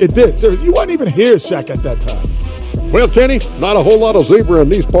 It did. Seriously, you weren't even here, Shaq, at that time. Well, Kenny, not a whole lot of zebra in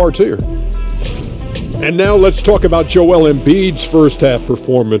these parts here. And now let's talk about Joel Embiid's first half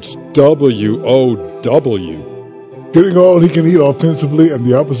performance. W-O-W. Getting all he can eat offensively, and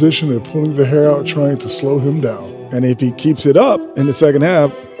the opposition are pulling the hair out trying to slow him down. And if he keeps it up in the second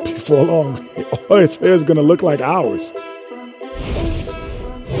half, before long, all his hair is going to look like ours.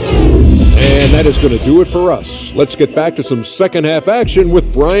 And that is going to do it for us. Let's get back to some second half action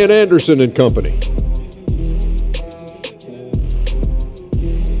with Brian Anderson and company.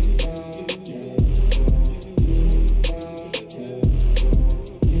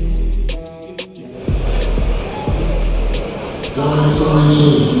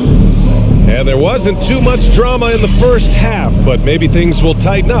 And there wasn't too much drama in the first half, but maybe things will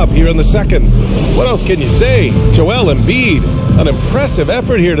tighten up here in the second. What else can you say? Joel Embiid, an impressive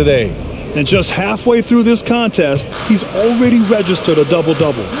effort here today. And just halfway through this contest, he's already registered a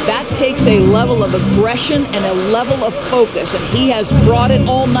double-double. That takes a level of aggression and a level of focus, and he has brought it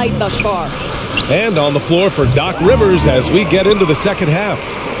all night thus far. And on the floor for Doc Rivers as we get into the second half.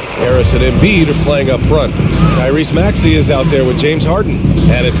 Harris and Embiid are playing up front. Tyrese Maxey is out there with James Harden.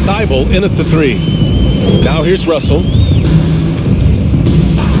 And it's Thibault in at the three. Now here's Russell.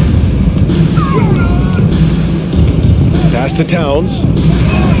 Pass to Towns.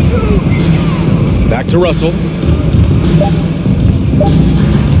 Back to Russell.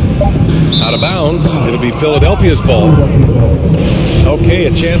 Out of bounds. It'll be Philadelphia's ball. Okay,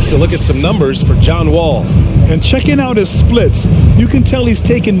 a chance to look at some numbers for John Wall. And checking out his splits, you can tell he's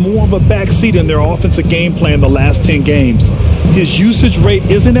taken more of a backseat in their offensive game plan the last 10 games. His usage rate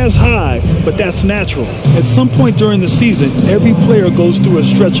isn't as high, but that's natural. At some point during the season, every player goes through a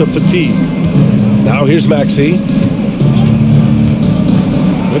stretch of fatigue. Now here's Maxey.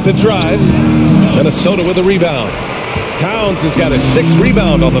 With the drive. Minnesota with a rebound. Towns has got a 6th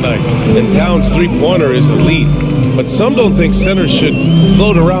rebound on the night. And Towns' three-pointer is elite. But some don't think centers should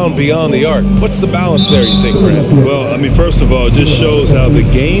float around beyond the arc. What's the balance there, you think, Brad? Well, first of all, it just shows how the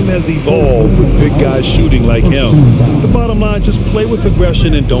game has evolved with big guys shooting like him. The bottom line, just play with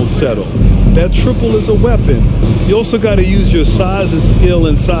aggression and don't settle. That triple is a weapon. You also got to use your size and skill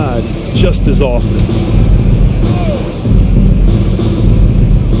inside just as often.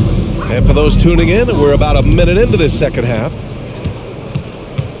 And for those tuning in, we're about a minute into this second half.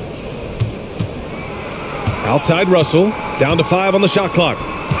 Outside Russell, down to 5 on the shot clock.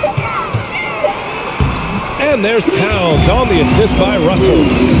 And there's Towns on the assist by Russell.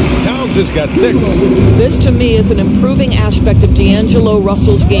 Towns has got 6. This, to me, is an improving aspect of D'Angelo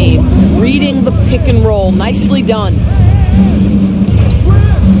Russell's game. Reading the pick and roll. Nicely done.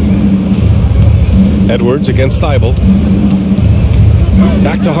 Edwards against Thibault.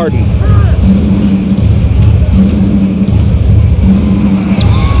 Back to Harden.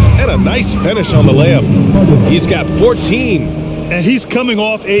 And a nice finish on the layup. He's got 14. And he's coming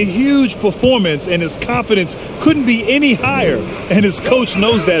off a huge performance, and his confidence couldn't be any higher. And his coach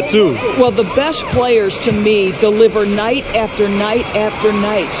knows that, too. Well, the best players, to me, deliver night after night after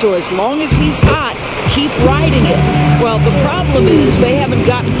night. So as long as he's hot, keep riding it. Well, the problem is they haven't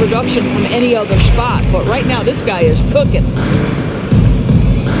gotten production from any other spot. But right now, this guy is cooking.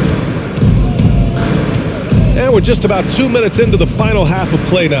 And we're just about 2 minutes into the final half of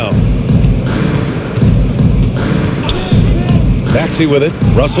play now. Maxey with it.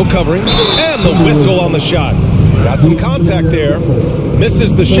 Russell covering. And the whistle on the shot. Got some contact there.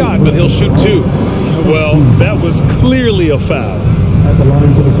 Misses the shot, but he'll shoot 2. Well, that was clearly a foul. At the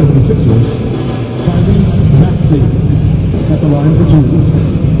line for the 76ers, Tyrese Maxey. At the line for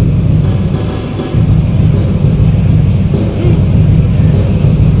 2.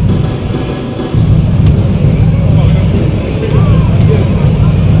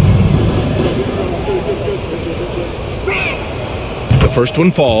 First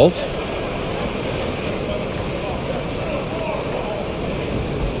one falls.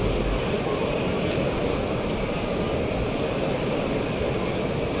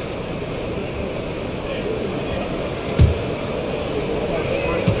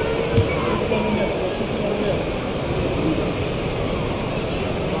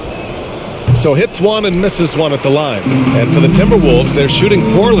 So hits one and misses one at the line. And for the Timberwolves, they're shooting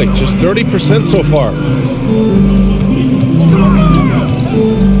poorly, just 30% so far.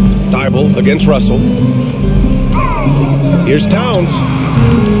 Thibault against Russell. Here's Towns.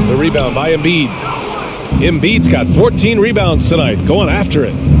 The rebound by Embiid. Embiid's got 14 rebounds tonight, going after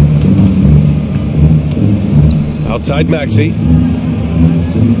it. Outside Maxey.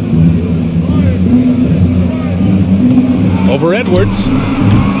 Over Edwards.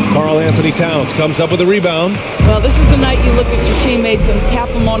 Karl Anthony Towns comes up with a rebound. Well, this is the night you look at your teammates and tap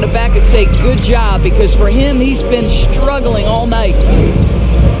them on the back and say, good job, because for him, he's been struggling all night.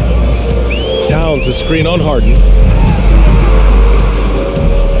 Towns, a screen on Harden.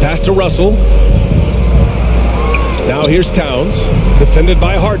 Pass to Russell. Now here's Towns, defended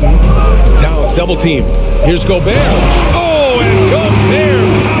by Harden. Towns double team. Here's Gobert. Oh, and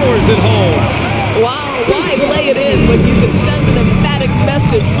Gobert powers it home. Wow, why lay it in when you can send an emphatic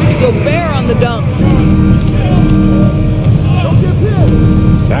message? Rudy Gobert on the dunk.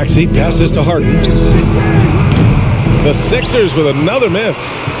 Maxey passes to Harden. The Sixers with another miss.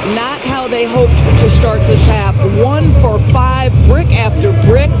 Not how they hoped to start this half. 1 for 5, brick after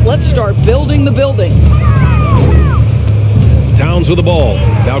brick. Let's start building the building. Towns with the ball.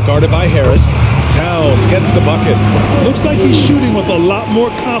 Now guarded by Harris. Towns gets the bucket. Looks like he's shooting with a lot more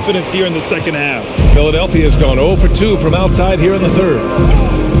confidence here in the second half. Philadelphia's gone 0 for 2 from outside here in the third.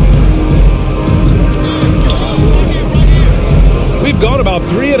 We've gone about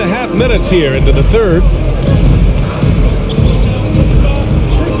 3.5 minutes here into the third.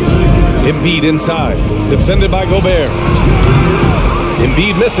 Embiid inside, defended by Gobert.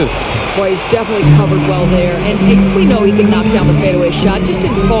 Embiid misses. Boy, he's definitely covered well there. And we know he can knock down the fadeaway shot. Just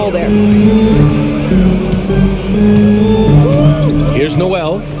didn't fall there. Here's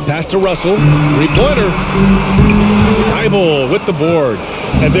Noel. Pass to Russell. Three-pointer. Thibault with the board.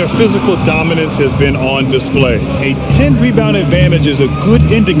 And their physical dominance has been on display. A 10-rebound advantage is a good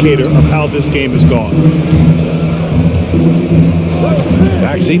indicator of how this game has gone.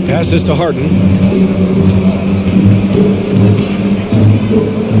 Maxey passes to Harden.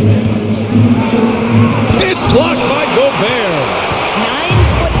 It's blocked by Gobert.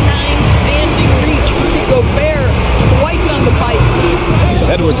 9'9" standing reach. Rudy Gobert twice on the pipes.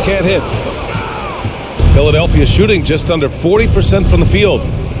 Edwards can't hit. Philadelphia shooting just under 40% from the field.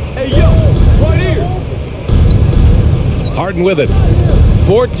 Hey, yo, right here. Harden with it.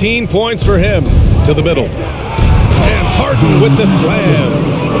 14 points for him to the middle. And Harden with the slam.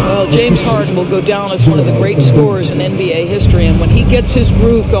 Well, James Harden will go down as one of the great scorers in NBA history, and when he gets his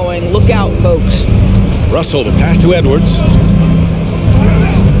groove going, look out, folks. Russell, the pass to Edwards.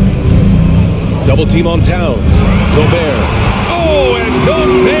 Double team on Towns. Gobert. Oh, and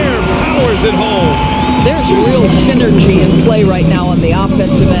Gobert powers it home. There's real synergy in play right now on the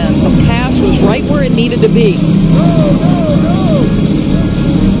offensive end. The pass was right where it needed to be.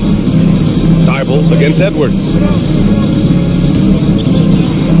 Thibault against Edwards.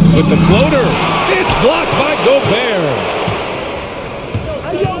 With the floater. It's blocked by Gobert.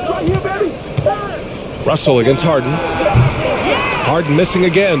 Russell against Harden. Harden missing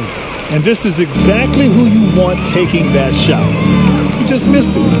again. And this is exactly who you want taking that shot. He just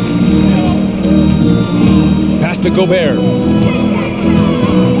missed it. Pass to Gobert.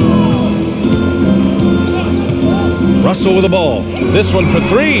 Russell with the ball. This one for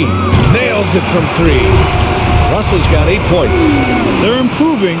three. Nails it from three. Russell's got 8 points. They're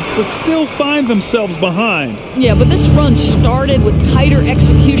improving, but still find themselves behind. Yeah, but this run started with tighter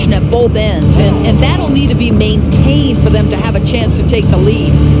execution at both ends, and that'll need to be maintained for them to have a chance to take the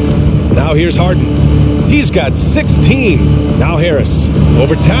lead. Now here's Harden. He's got 16. Now Harris.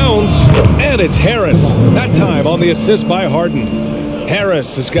 Over Towns. And it's Harris. That time on the assist by Harden.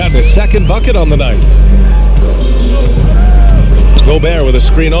 Harris has gotten his second bucket on the night. Gobert with a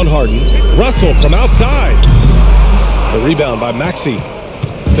screen on Harden. Russell from outside. The rebound by Maxey.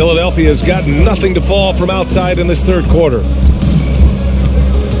 Philadelphia has got nothing to fall from outside in this third quarter.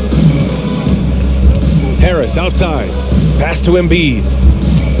 Harris outside. Pass to Embiid.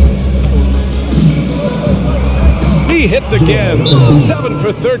 He hits again. 7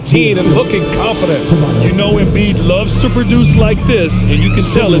 for 13 and looking confident. You know Embiid loves to produce like this, and you can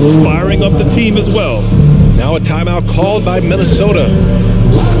tell it's firing up the team as well. Now a timeout called by Minnesota.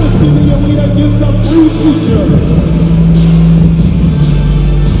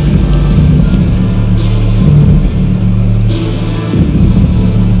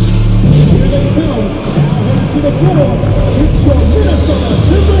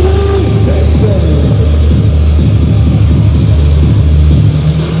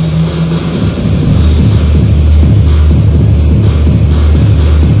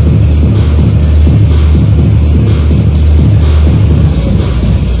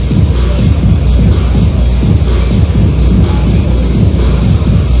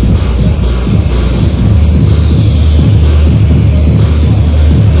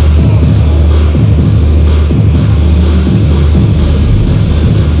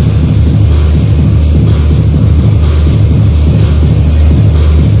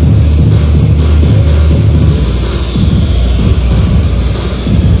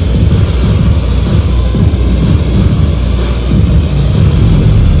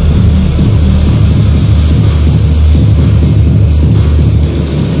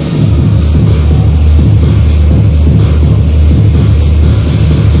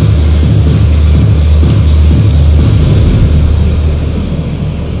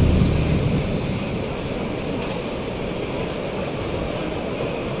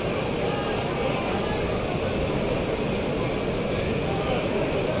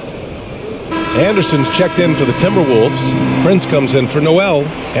 Anderson's checked in for the Timberwolves. Prince comes in for Noel.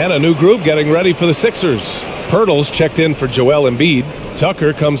 And a new group getting ready for the Sixers. Pirtle's checked in for Joel Embiid.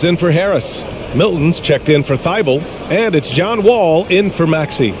 Tucker comes in for Harris. Milton's checked in for Thibault. And it's John Wall in for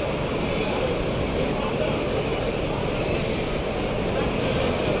Maxey.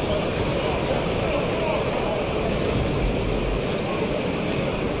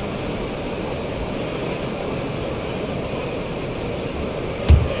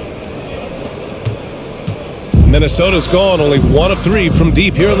 Minnesota's gone only 1 of 3 from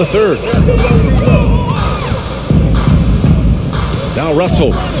deep here in the third. Now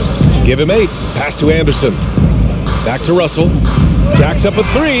Russell. Give him 8. Pass to Anderson. Back to Russell. Jacks up a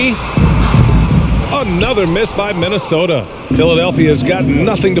 3. Another miss by Minnesota. Philadelphia's got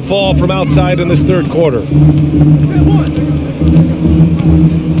nothing to fall from outside in this third quarter.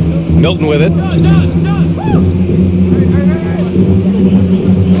 Milton with it.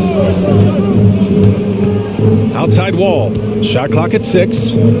 Outside Wall. Shot clock at 6.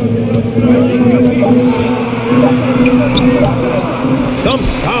 Some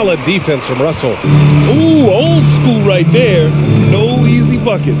solid defense from Russell. Ooh, old school right there. No easy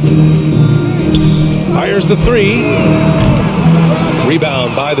buckets. Fires the 3.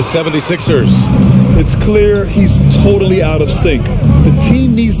 Rebound by the 76ers. It's clear he's totally out of sync. The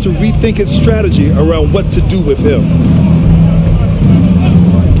team needs to rethink its strategy around what to do with him.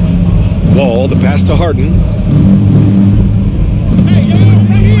 Wall, the pass to Harden.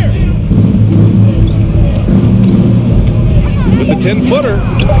 With the 10-footer.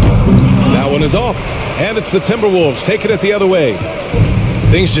 That one is off. And it's the Timberwolves taking it the other way.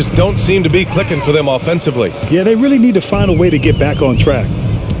 Things just don't seem to be clicking for them offensively. Yeah, they really need to find a way to get back on track.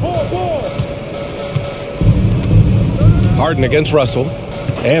 Harden against Russell.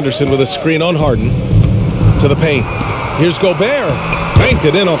 Anderson with a screen on Harden. To the paint. Here's Gobert. Banked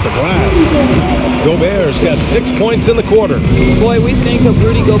it in off the glass. Gobert's got 6 points in the quarter. Boy, we think of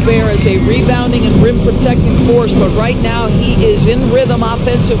Rudy Gobert as a rebounding and rim protecting force, but right now he is in rhythm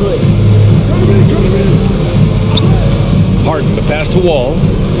offensively. Harden, the pass to Wall.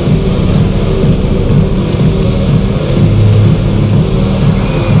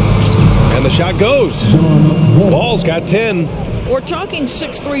 And the shot goes. Wall's got 10. We're talking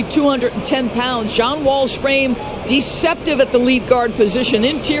 6'3", 210 pounds. John Wall's frame, deceptive at the lead guard position.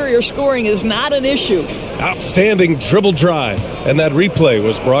 Interior scoring is not an issue. Outstanding dribble drive. And that replay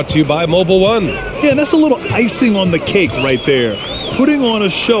was brought to you by Mobile One. Yeah, that's a little icing on the cake right there. Putting on a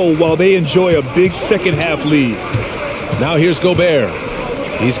show while they enjoy a big second half lead. Now here's Gobert.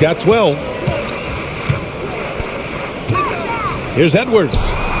 He's got 12. Here's Edwards.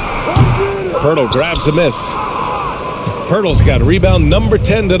 Pirtle grabs a miss. Pirtle's got rebound number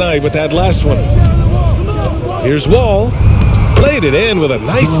 10 tonight with that last one. Here's Wall. Played it in with a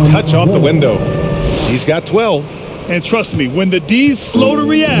nice touch off the window. He's got 12. And trust me, when the D's slow to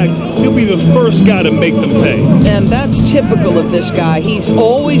react, he'll be the first guy to make them pay. And that's typical of this guy. He's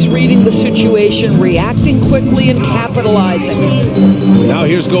always reading the situation, reacting quickly and capitalizing. Now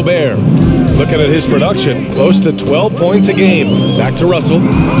here's Gobert. Looking at his production, close to 12 points a game. Back to Russell.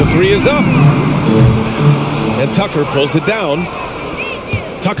 The 3 is up. And Tucker pulls it down.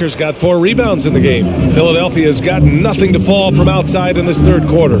 Tucker's got 4 rebounds in the game. Philadelphia's got nothing to fall from outside in this third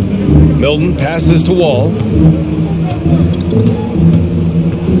quarter. Milton passes to Wall.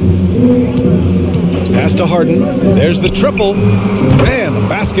 Pass to Harden. There's the triple. Man, the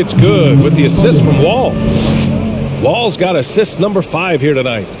basket's good with the assist from Wall. Wall's got assist number 5 here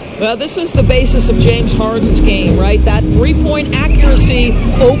tonight. Well, this is the basis of James Harden's game, right? That three-point accuracy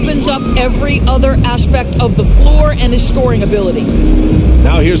opens up every other aspect of the floor and his scoring ability.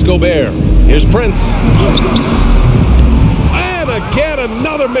 Now here's Gobert. Here's Prince. And again,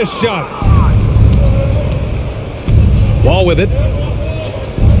 another missed shot. Wall with it.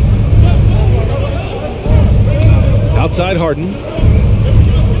 Outside Harden.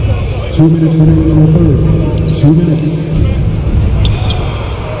 2 minutes remaining in the third. 2 minutes.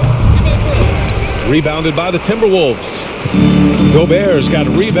 Rebounded by the Timberwolves. Gobert's got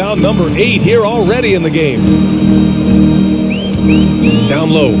rebound number 8 here already in the game. Down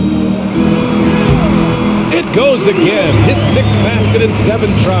low. It goes again. His 6th basket in 7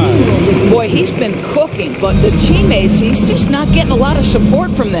 tries. Boy, he's been cooking, but the teammates, he's just not getting a lot of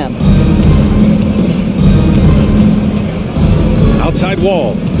support from them. Outside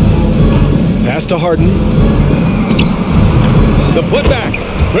Wall. Pass to Harden. The putback.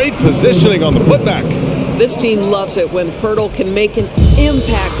 Great positioning on the putback. This team loves it when Pirtle can make an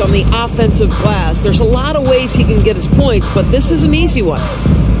impact on the offensive glass. There's a lot of ways he can get his points, but this is an easy one.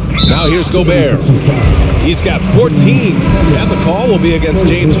 Now here's Gobert. He's got 14, and the call will be against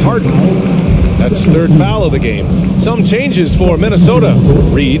James Harden. That's his third foul of the game. Some changes for Minnesota.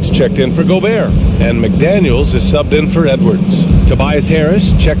 Reed's checked in for Gobert, and McDaniels is subbed in for Edwards. Tobias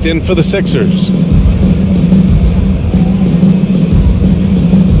Harris checked in for the Sixers.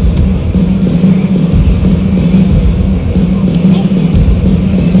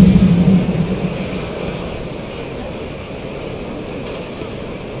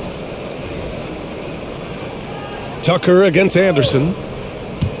 Tucker against Anderson.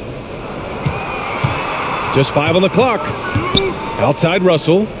 Just 5 on the clock. Outside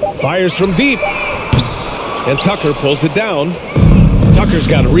Russell. Fires from deep. And Tucker pulls it down. Tucker's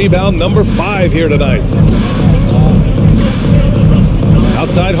got a rebound number 5 here tonight.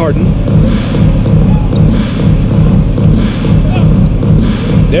 Outside Harden.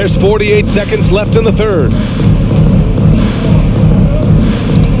 There's 48 seconds left in the third.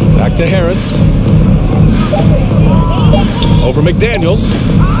 Back to Harris. Over McDaniels.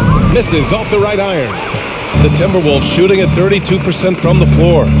 Misses off the right iron. The Timberwolves shooting at 32% from the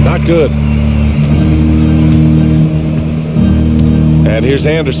floor. Not good. And here's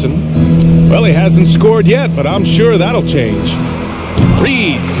Anderson. Well, he hasn't scored yet, but I'm sure that'll change.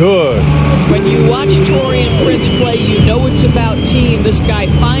 Reed, good. When you watch Taurean Prince play, you know it's about team. This guy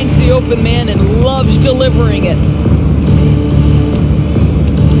finds the open man and loves delivering it.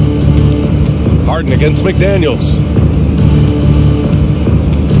 Harden against McDaniels.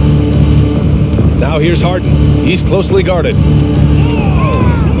 Now here's Harden. He's closely guarded.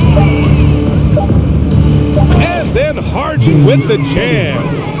 And then Harden with the jam.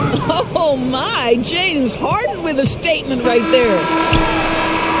 Oh my, James Harden with a statement right there.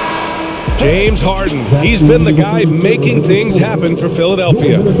 James Harden, he's been the guy making things happen for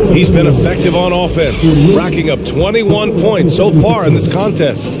Philadelphia. He's been effective on offense, racking up 21 points so far in this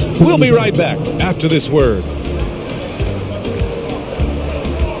contest. We'll be right back after this word.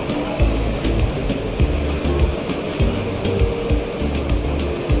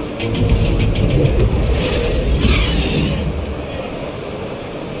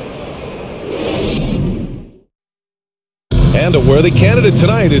 And a worthy candidate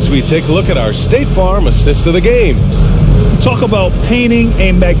tonight as we take a look at our State Farm assist of the game. Talk about painting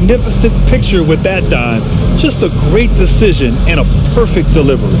a magnificent picture with that dime. Just a great decision and a perfect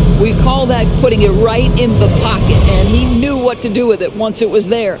delivery. We call that putting it right in the pocket, and he knew what to do with it once it was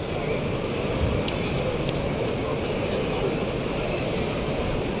there.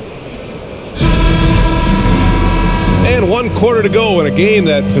 And 1 quarter to go in a game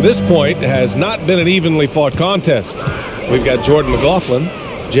that, to this point, has not been an evenly fought contest. We've got Jordan McLaughlin,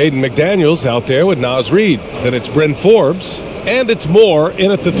 Jaden McDaniels out there with Naz Reid. Then it's Bryn Forbes, and it's Moore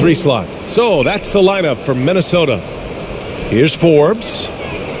in at the 3 slot. So that's the lineup for Minnesota. Here's Forbes.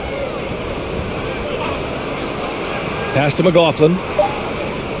 Pass to McLaughlin.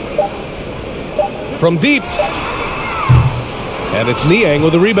 From deep. And it's Niang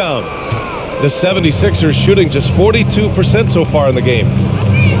with the rebound. The 76ers shooting just 42% so far in the game.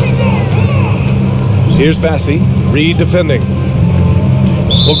 Here's Bassey. Reed defending.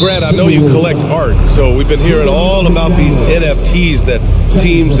 Well, Grant, I know you collect art, so we've been hearing all about these NFTs that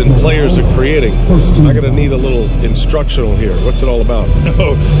teams and players are creating. I'm going to need a little instructional here. What's it all about?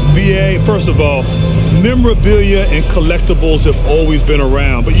 Oh, BA, first of all, memorabilia and collectibles have always been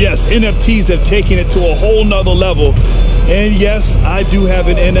around. But yes, NFTs have taken it to a whole nother level. And yes, I do have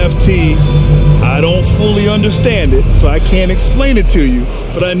an NFT. I don't fully understand it, so I can't explain it to you.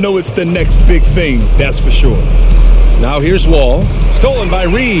 But I know it's the next big thing, that's for sure. Now here's Wall. Stolen by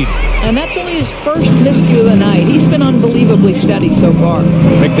Reed. And that's only his first miscue of the night. He's been unbelievably steady so far.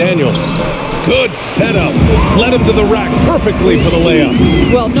 McDaniels. Good setup. Led him to the rack perfectly for the layup.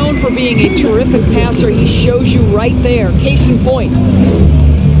 Well, known for being a terrific passer, he shows you right there. Case in point.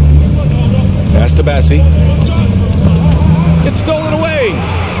 Pass to Bassey. It's stolen away.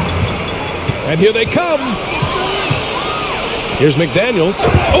 And here they come. Here's McDaniels.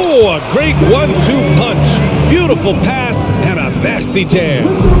 Oh, a great 1-2 punch. Beautiful pass and a nasty jam.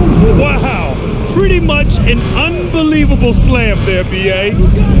 Wow. Pretty much an unbelievable slam there, BA.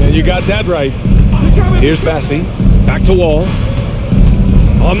 And you got that right. Here's Bassey. Back to Wall.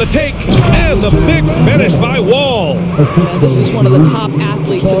 On the take. And the big finish by Wall. This is one of the top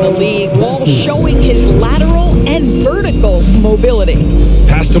athletes in the league. Wall showing his lateral and vertical mobility.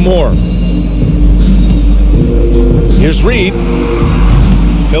 Pass to Moore. Here's Reed.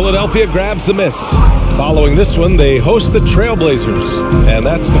 Philadelphia grabs the miss. Following this one, they host the Trailblazers. And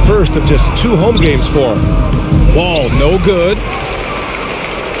that's the first of just 2 home games for them. Wall, no good.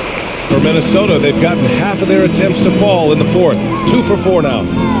 For Minnesota, they've gotten half of their attempts to fall in the fourth. 2 for 4 now.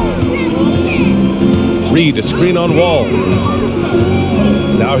 Reed, a screen on Wall.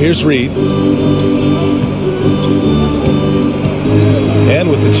 Now here's Reed. And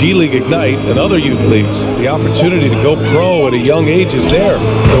with the G League Ignite and other youth leagues, the opportunity to go pro at a young age is there.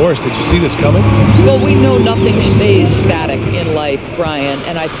 Doris, did you see this coming? Well, we know nothing stays static in life, Brian,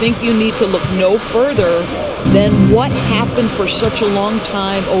 and I think you need to look no further than what happened for such a long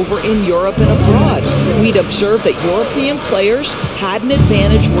time over in Europe and abroad. We'd observed that European players had an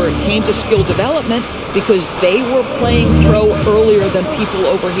advantage where it came to skill development because they were playing pro earlier than people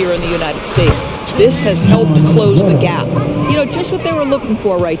over here in the United States. This has helped close the gap. You know, just what they were looking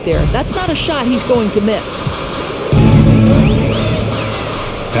for right there. That's not a shot he's going to miss.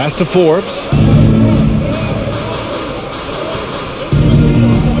 Pass to Forbes.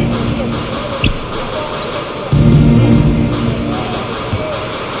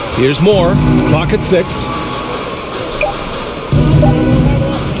 Here's Moore. Clock at 6.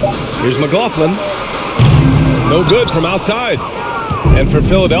 Here's McLaughlin. No good from outside. And for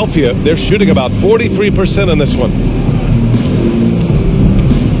Philadelphia, they're shooting about 43% in this one.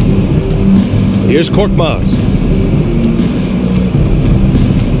 Here's Korkmaz.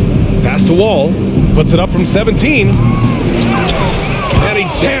 Pass to Wall. Puts it up from 17. And he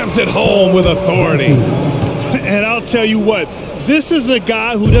jams it home with authority. And I'll tell you what, this is a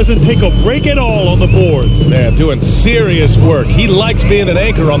guy who doesn't take a break at all on the boards. Man, doing serious work. He likes being an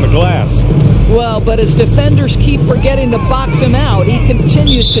anchor on the glass. Well, but as defenders keep forgetting to box him out, he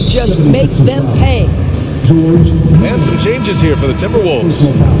continues to just make them pay. And some changes here for the Timberwolves.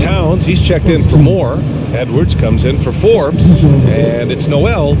 Towns, he's checked in for Moore. Edwards comes in for Forbes. And it's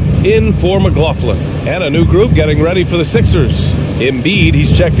Noel in for McLaughlin. And a new group getting ready for the Sixers. Embiid,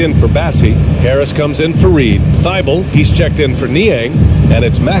 he's checked in for Bassie. Harris comes in for Reed. Thibault, he's checked in for Niang. And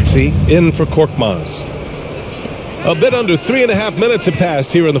it's Maxey in for Korkmaz. A bit under 3.5 minutes have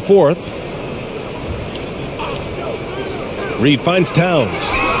passed here in the fourth. Reed finds Towns.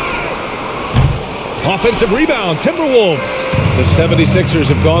 Offensive rebound, Timberwolves. The 76ers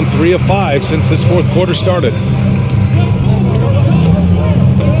have gone 3 of 5 since this fourth quarter started.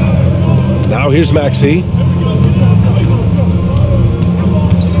 Now here's Maxey.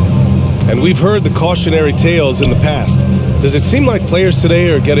 And we've heard the cautionary tales in the past. Does it seem like players today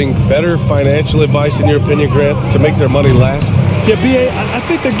are getting better financial advice, in your opinion, Grant, to make their money last? Yeah, B.A., I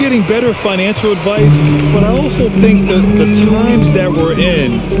think they're getting better financial advice, but I also think that the times that we're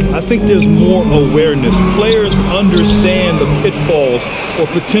in, I think there's more awareness. Players understand the pitfalls or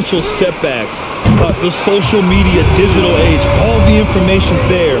potential setbacks. The social media, digital age, all the information's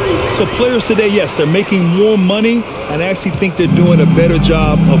there. So players today, yes, they're making more money, and I actually think they're doing a better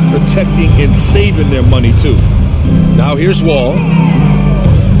job of protecting and saving their money, too. Now here's Wall.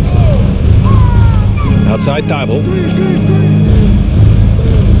 Outside Thibault.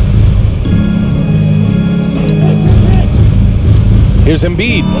 Here's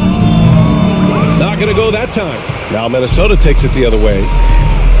Embiid. Not going to go that time. Now Minnesota takes it the other way.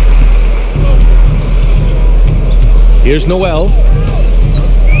 Here's Noel.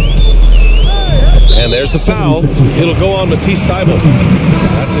 And there's the foul. It'll go on Matisse Thibault.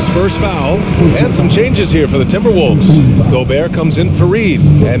 That's his first foul. And some changes here for the Timberwolves. Gobert comes in for Reed.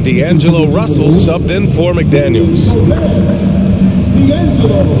 And D'Angelo Russell subbed in for McDaniels.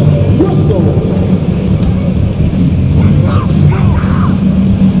 D'Angelo Russell.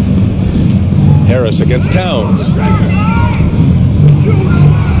 Harris against Towns.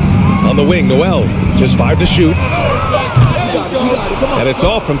 On the wing, Noel. Just 5 to shoot. And it's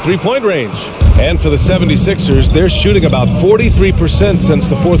all from three-point range. And for the 76ers, they're shooting about 43% since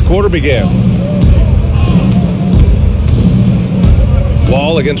the fourth quarter began.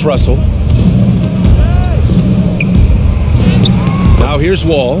 Wall against Russell. Now here's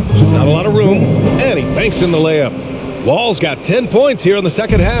Wall. Not a lot of room. And he banks in the layup. Wall's got 10 points here in the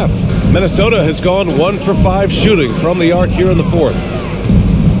second half. Minnesota has gone 1 for 5 shooting from the arc here in the fourth.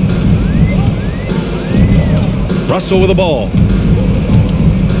 Russell with the ball.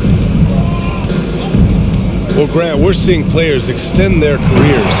 Well, Grant, we're seeing players extend their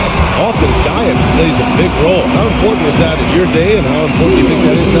careers. Often diet plays a big role. How important was that in your day, and how important do you think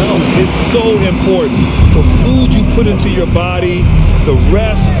that is now? It's so important. The food you put into your body, the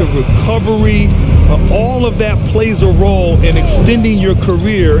rest, the recovery, all of that plays a role in extending your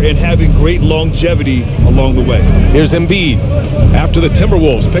career and having great longevity along the way. Here's Embiid after the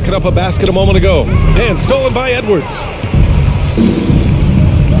Timberwolves picking up a basket a moment ago. And stolen by Edwards.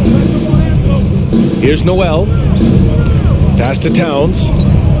 Here's Noel. Pass to Towns.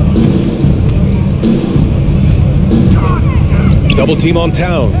 Double team on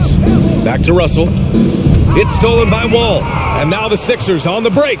Towns. Back to Russell. It's stolen by Wall. And now the Sixers on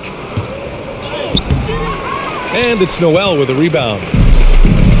the break. And it's Noel with a rebound.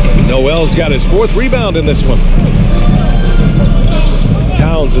 Noel's got his 4th rebound in this one.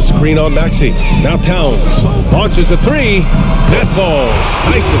 Towns a screen on Maxey. Now Towns launches a 3. That falls.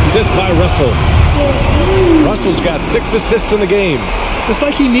 Nice assist by Russell. Russell's got 6 assists in the game. It's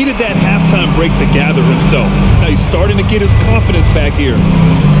like he needed that halftime break to gather himself. Now he's starting to get his confidence back here.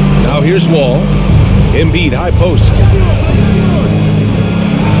 Now here's Wall. Embiid, high post.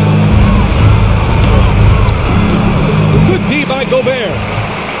 Good D by Gobert.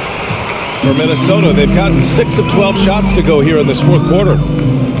 For Minnesota, they've gotten 6 of 12 shots to go here in this 4th quarter.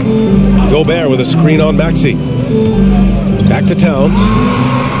 Gobert with a screen on Maxey. Back to Towns.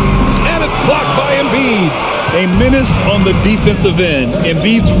 And it's blocked by Embiid. A menace on the defensive end.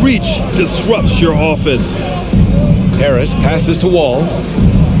 Embiid's reach disrupts your offense. Harris passes to Wall.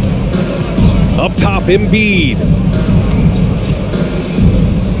 Up top, Embiid.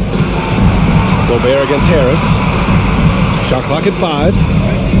 Gobert against Harris. Shot clock at 5.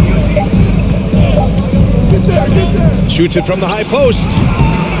 Shoots it from the high post.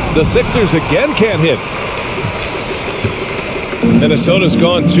 The Sixers again can't hit. Minnesota's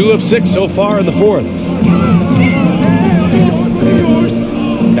gone 2 of 6 so far in the 4th.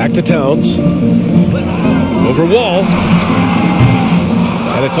 Back to Towns. Over Wall.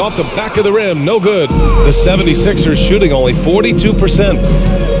 And it's off the back of the rim. No good. The 76ers shooting only 42%.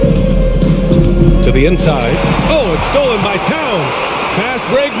 To the inside. Oh, it's stolen by Towns. Fast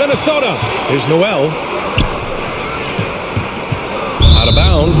break, Minnesota. Here's Noel. Out of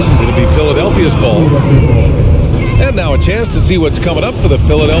bounds. It'll be Philadelphia's ball. And now a chance to see what's coming up for the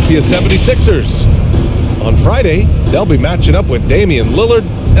Philadelphia 76ers. On Friday, they'll be matching up with Damian Lillard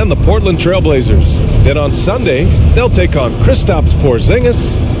and the Portland Trailblazers. Then on Sunday, they'll take on Kristaps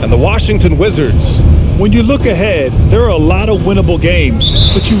Porzingis and the Washington Wizards. When you look ahead, there are a lot of winnable games,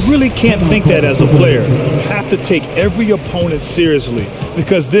 but you really can't think that as a player. You have to take every opponent seriously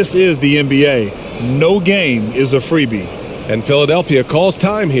because this is the NBA. No game is a freebie. And Philadelphia calls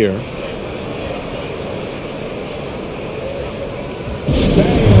time here.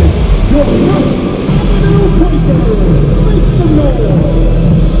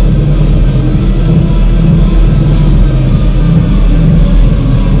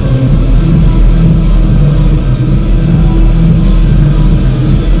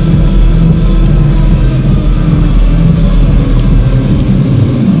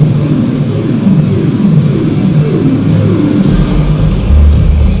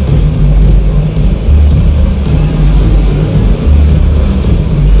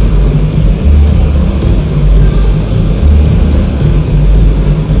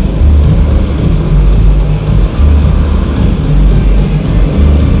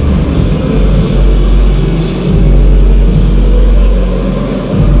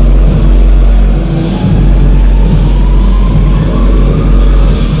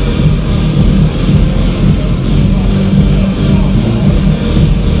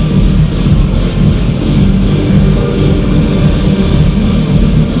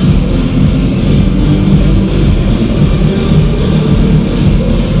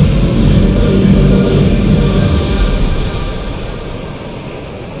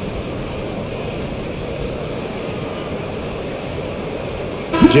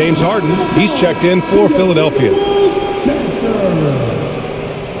 James Harden, he's checked in for Philadelphia.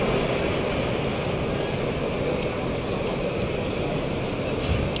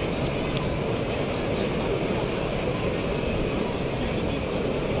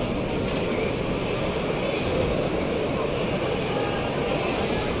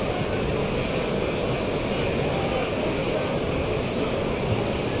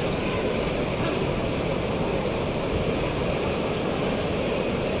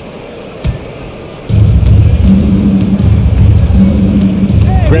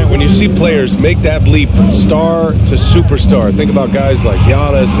 When you see players make that leap from star to superstar, think about guys like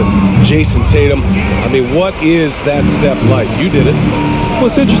Giannis and Jason Tatum. I mean, what is that step like? You did it. Well,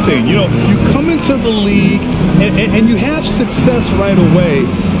 it's interesting. You know, you come into the league and you have success right away,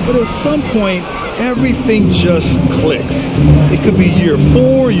 but at some point, everything just clicks. It could be year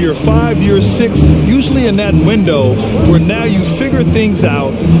 4, year 5, year 6, usually in that window where now you figure things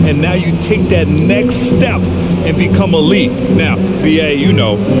out and now you take that next step and become elite. Now, BA, you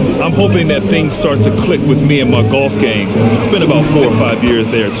know, I'm hoping that things start to click with me and my golf game. It's been about 4 or 5 years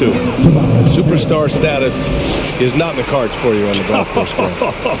there, too. Superstar status is not in the cards for you on the golf course.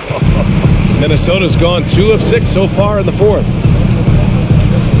 Minnesota's gone 2 of 6 so far in the 4th.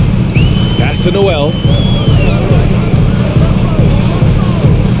 Pass to Noel.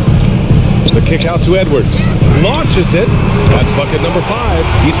 The The kick out to Edwards. Launches it. That's bucket number 5.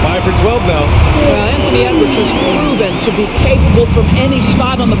 He's 5 for 12 now. Well, Anthony Edwards has proven to be capable from any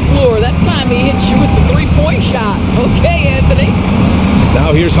spot on the floor. That time he hits you with the three-point shot. Okay, Anthony.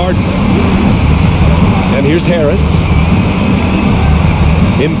 Now here's Harden. And here's Harris.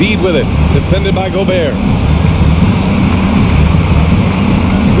 Embiid with it. Defended by Gobert.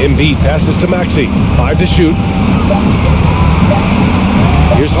 Embiid passes to Maxey. 5 to shoot.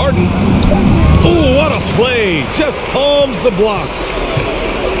 Here's Harden. Oh, what a play. Just palms the block.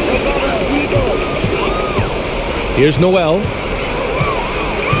 Here's Noel.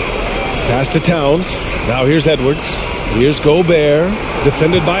 Pass to Towns. Now here's Edwards. Here's Gobert.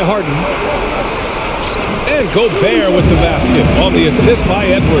 Defended by Harden. And Gobert with the basket on the assist by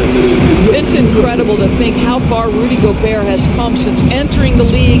Edwards. It's incredible to think how far Rudy Gobert has come since entering the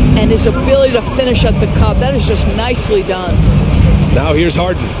league and his ability to finish at the cup. That is just nicely done. Now here's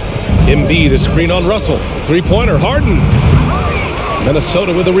Harden. Embiid, a screen on Russell. Three-pointer, Harden.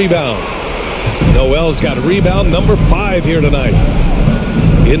 Minnesota with a rebound. Noel's got rebound number 5 here tonight.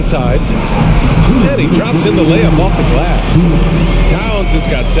 Inside. And he drops in the layup off the glass. Towns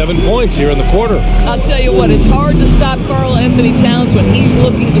has got 7 points here in the quarter. I'll tell you what, it's hard to stop Karl Anthony Towns when he's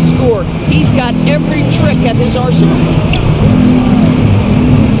looking to score. He's got every trick at his arsenal.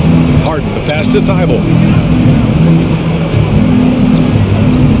 Harden, the pass to Thibault.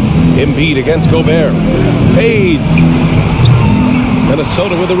 Embiid against Gobert. Fades.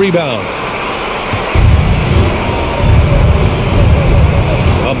 Minnesota with a rebound.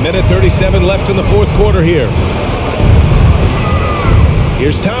 A minute 37 left in the fourth quarter here.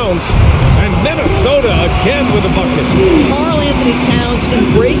 Here's Towns. And Minnesota again with a bucket. Karl Anthony Towns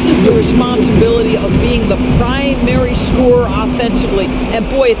embraces the responsibility of being the primary scorer offensively. And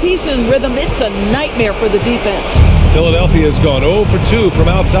boy, if he's in rhythm, it's a nightmare for the defense. Philadelphia has gone 0 for 2 from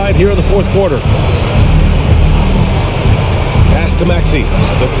outside here in the fourth quarter. Pass to Maxey.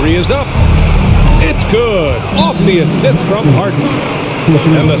 The 3 is up. It's good. Off the assist from Harden.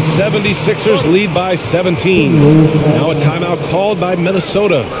 And the 76ers lead by 17. Now a timeout called by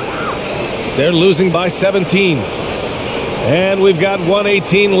Minnesota. They're losing by 17. And we've got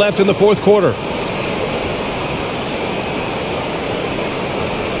 1:18 left in the fourth quarter.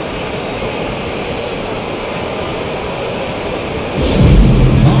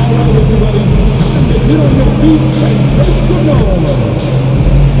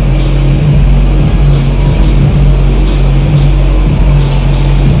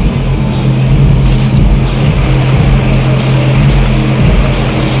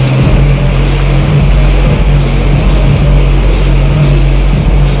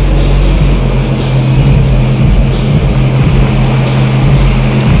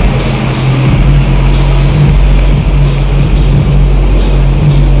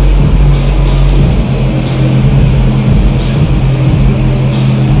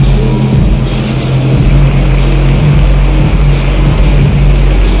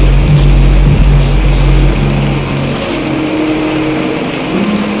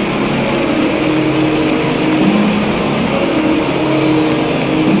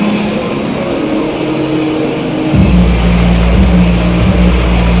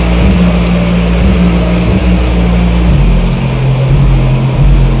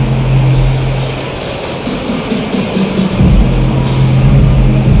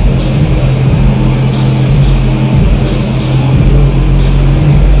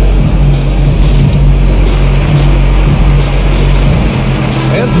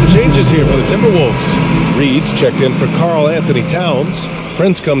 Here for the Timberwolves. Reed's checked in for Karl Anthony Towns.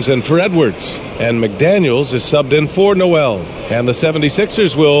 Prince comes in for Edwards. And McDaniels is subbed in for Noel. And the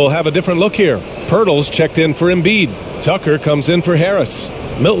 76ers will have a different look here. Pirtle's checked in for Embiid. Tucker comes in for Harris.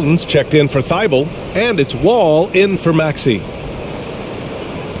 Milton's checked in for Thibault. And it's Wall in for Maxey.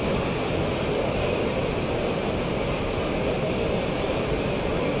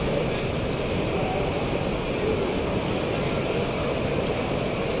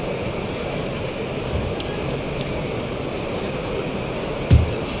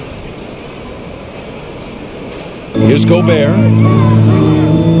 Here's Gobert.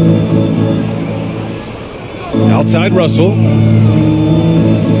 Outside Russell.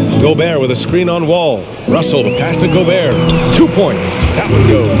 Gobert with a screen on Wall. Russell, the pass to Gobert. 2 points. That one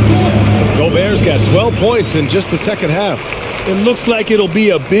goes. Gobert's got 12 points in just the second half. It looks like it'll be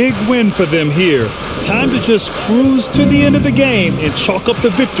a big win for them here. Time to just cruise to the end of the game and chalk up the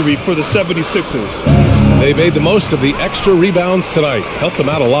victory for the 76ers. They made the most of the extra rebounds tonight. Helped them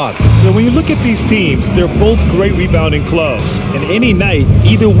out a lot. Now, when you look at these teams, they're both great rebounding clubs. And any night,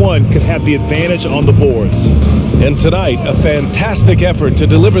 either one could have the advantage on the boards. And tonight, a fantastic effort to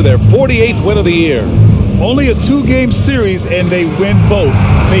deliver their 48th win of the year. Only a 2-game series, and they win both.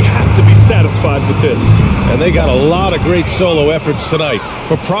 They have to be satisfied with this. And they got a lot of great solo efforts tonight,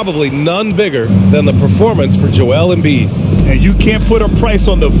 but probably none bigger than the performance for Joel Embiid. And you can't put a price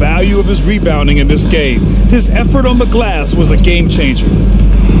on the value of his rebounding in this game. His effort on the glass was a game changer.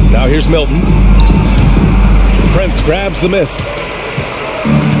 Now here's Milton. Prince grabs the miss.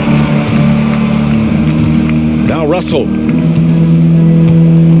 Now Russell.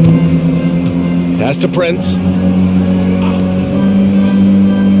 Pass to Prince.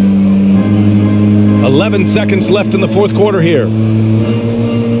 11 seconds left in the fourth quarter here. 5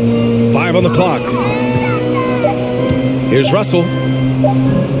 on the clock. Here's Russell.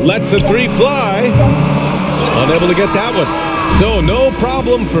 Lets the three fly. Unable to get that one. So no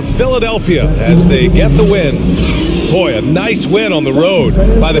problem for Philadelphia as they get the win. Boy, a nice win on the road.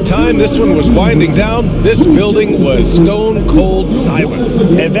 By the time this one was winding down, this building was stone cold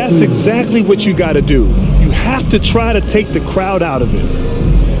silent. And that's exactly what you got to do. You have to try to take the crowd out of it.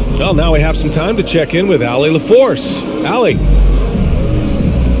 Well, now we have some time to check in with Allie LaForce. Allie.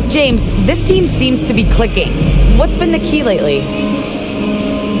 James, this team seems to be clicking. What's been the key lately?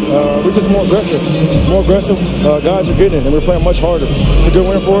 We're just more aggressive. Guys are getting it, and we're playing much harder. It's a good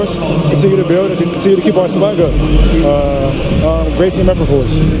win for us. Continue to build and continue to keep our swag up. Great team effort for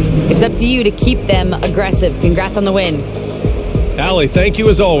us. It's up to you to keep them aggressive. Congrats on the win. Allie, thank you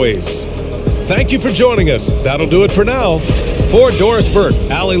as always. Thank you for joining us. That'll do it for now. For Doris Burke,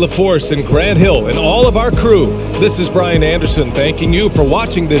 Allie LaForce, and Grant Hill, and all of our crew, this is Brian Anderson thanking you for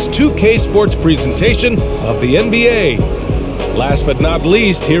watching this 2K Sports presentation of the NBA. Last but not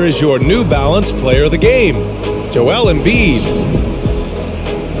least, here is your New Balance Player of the Game, Joel Embiid.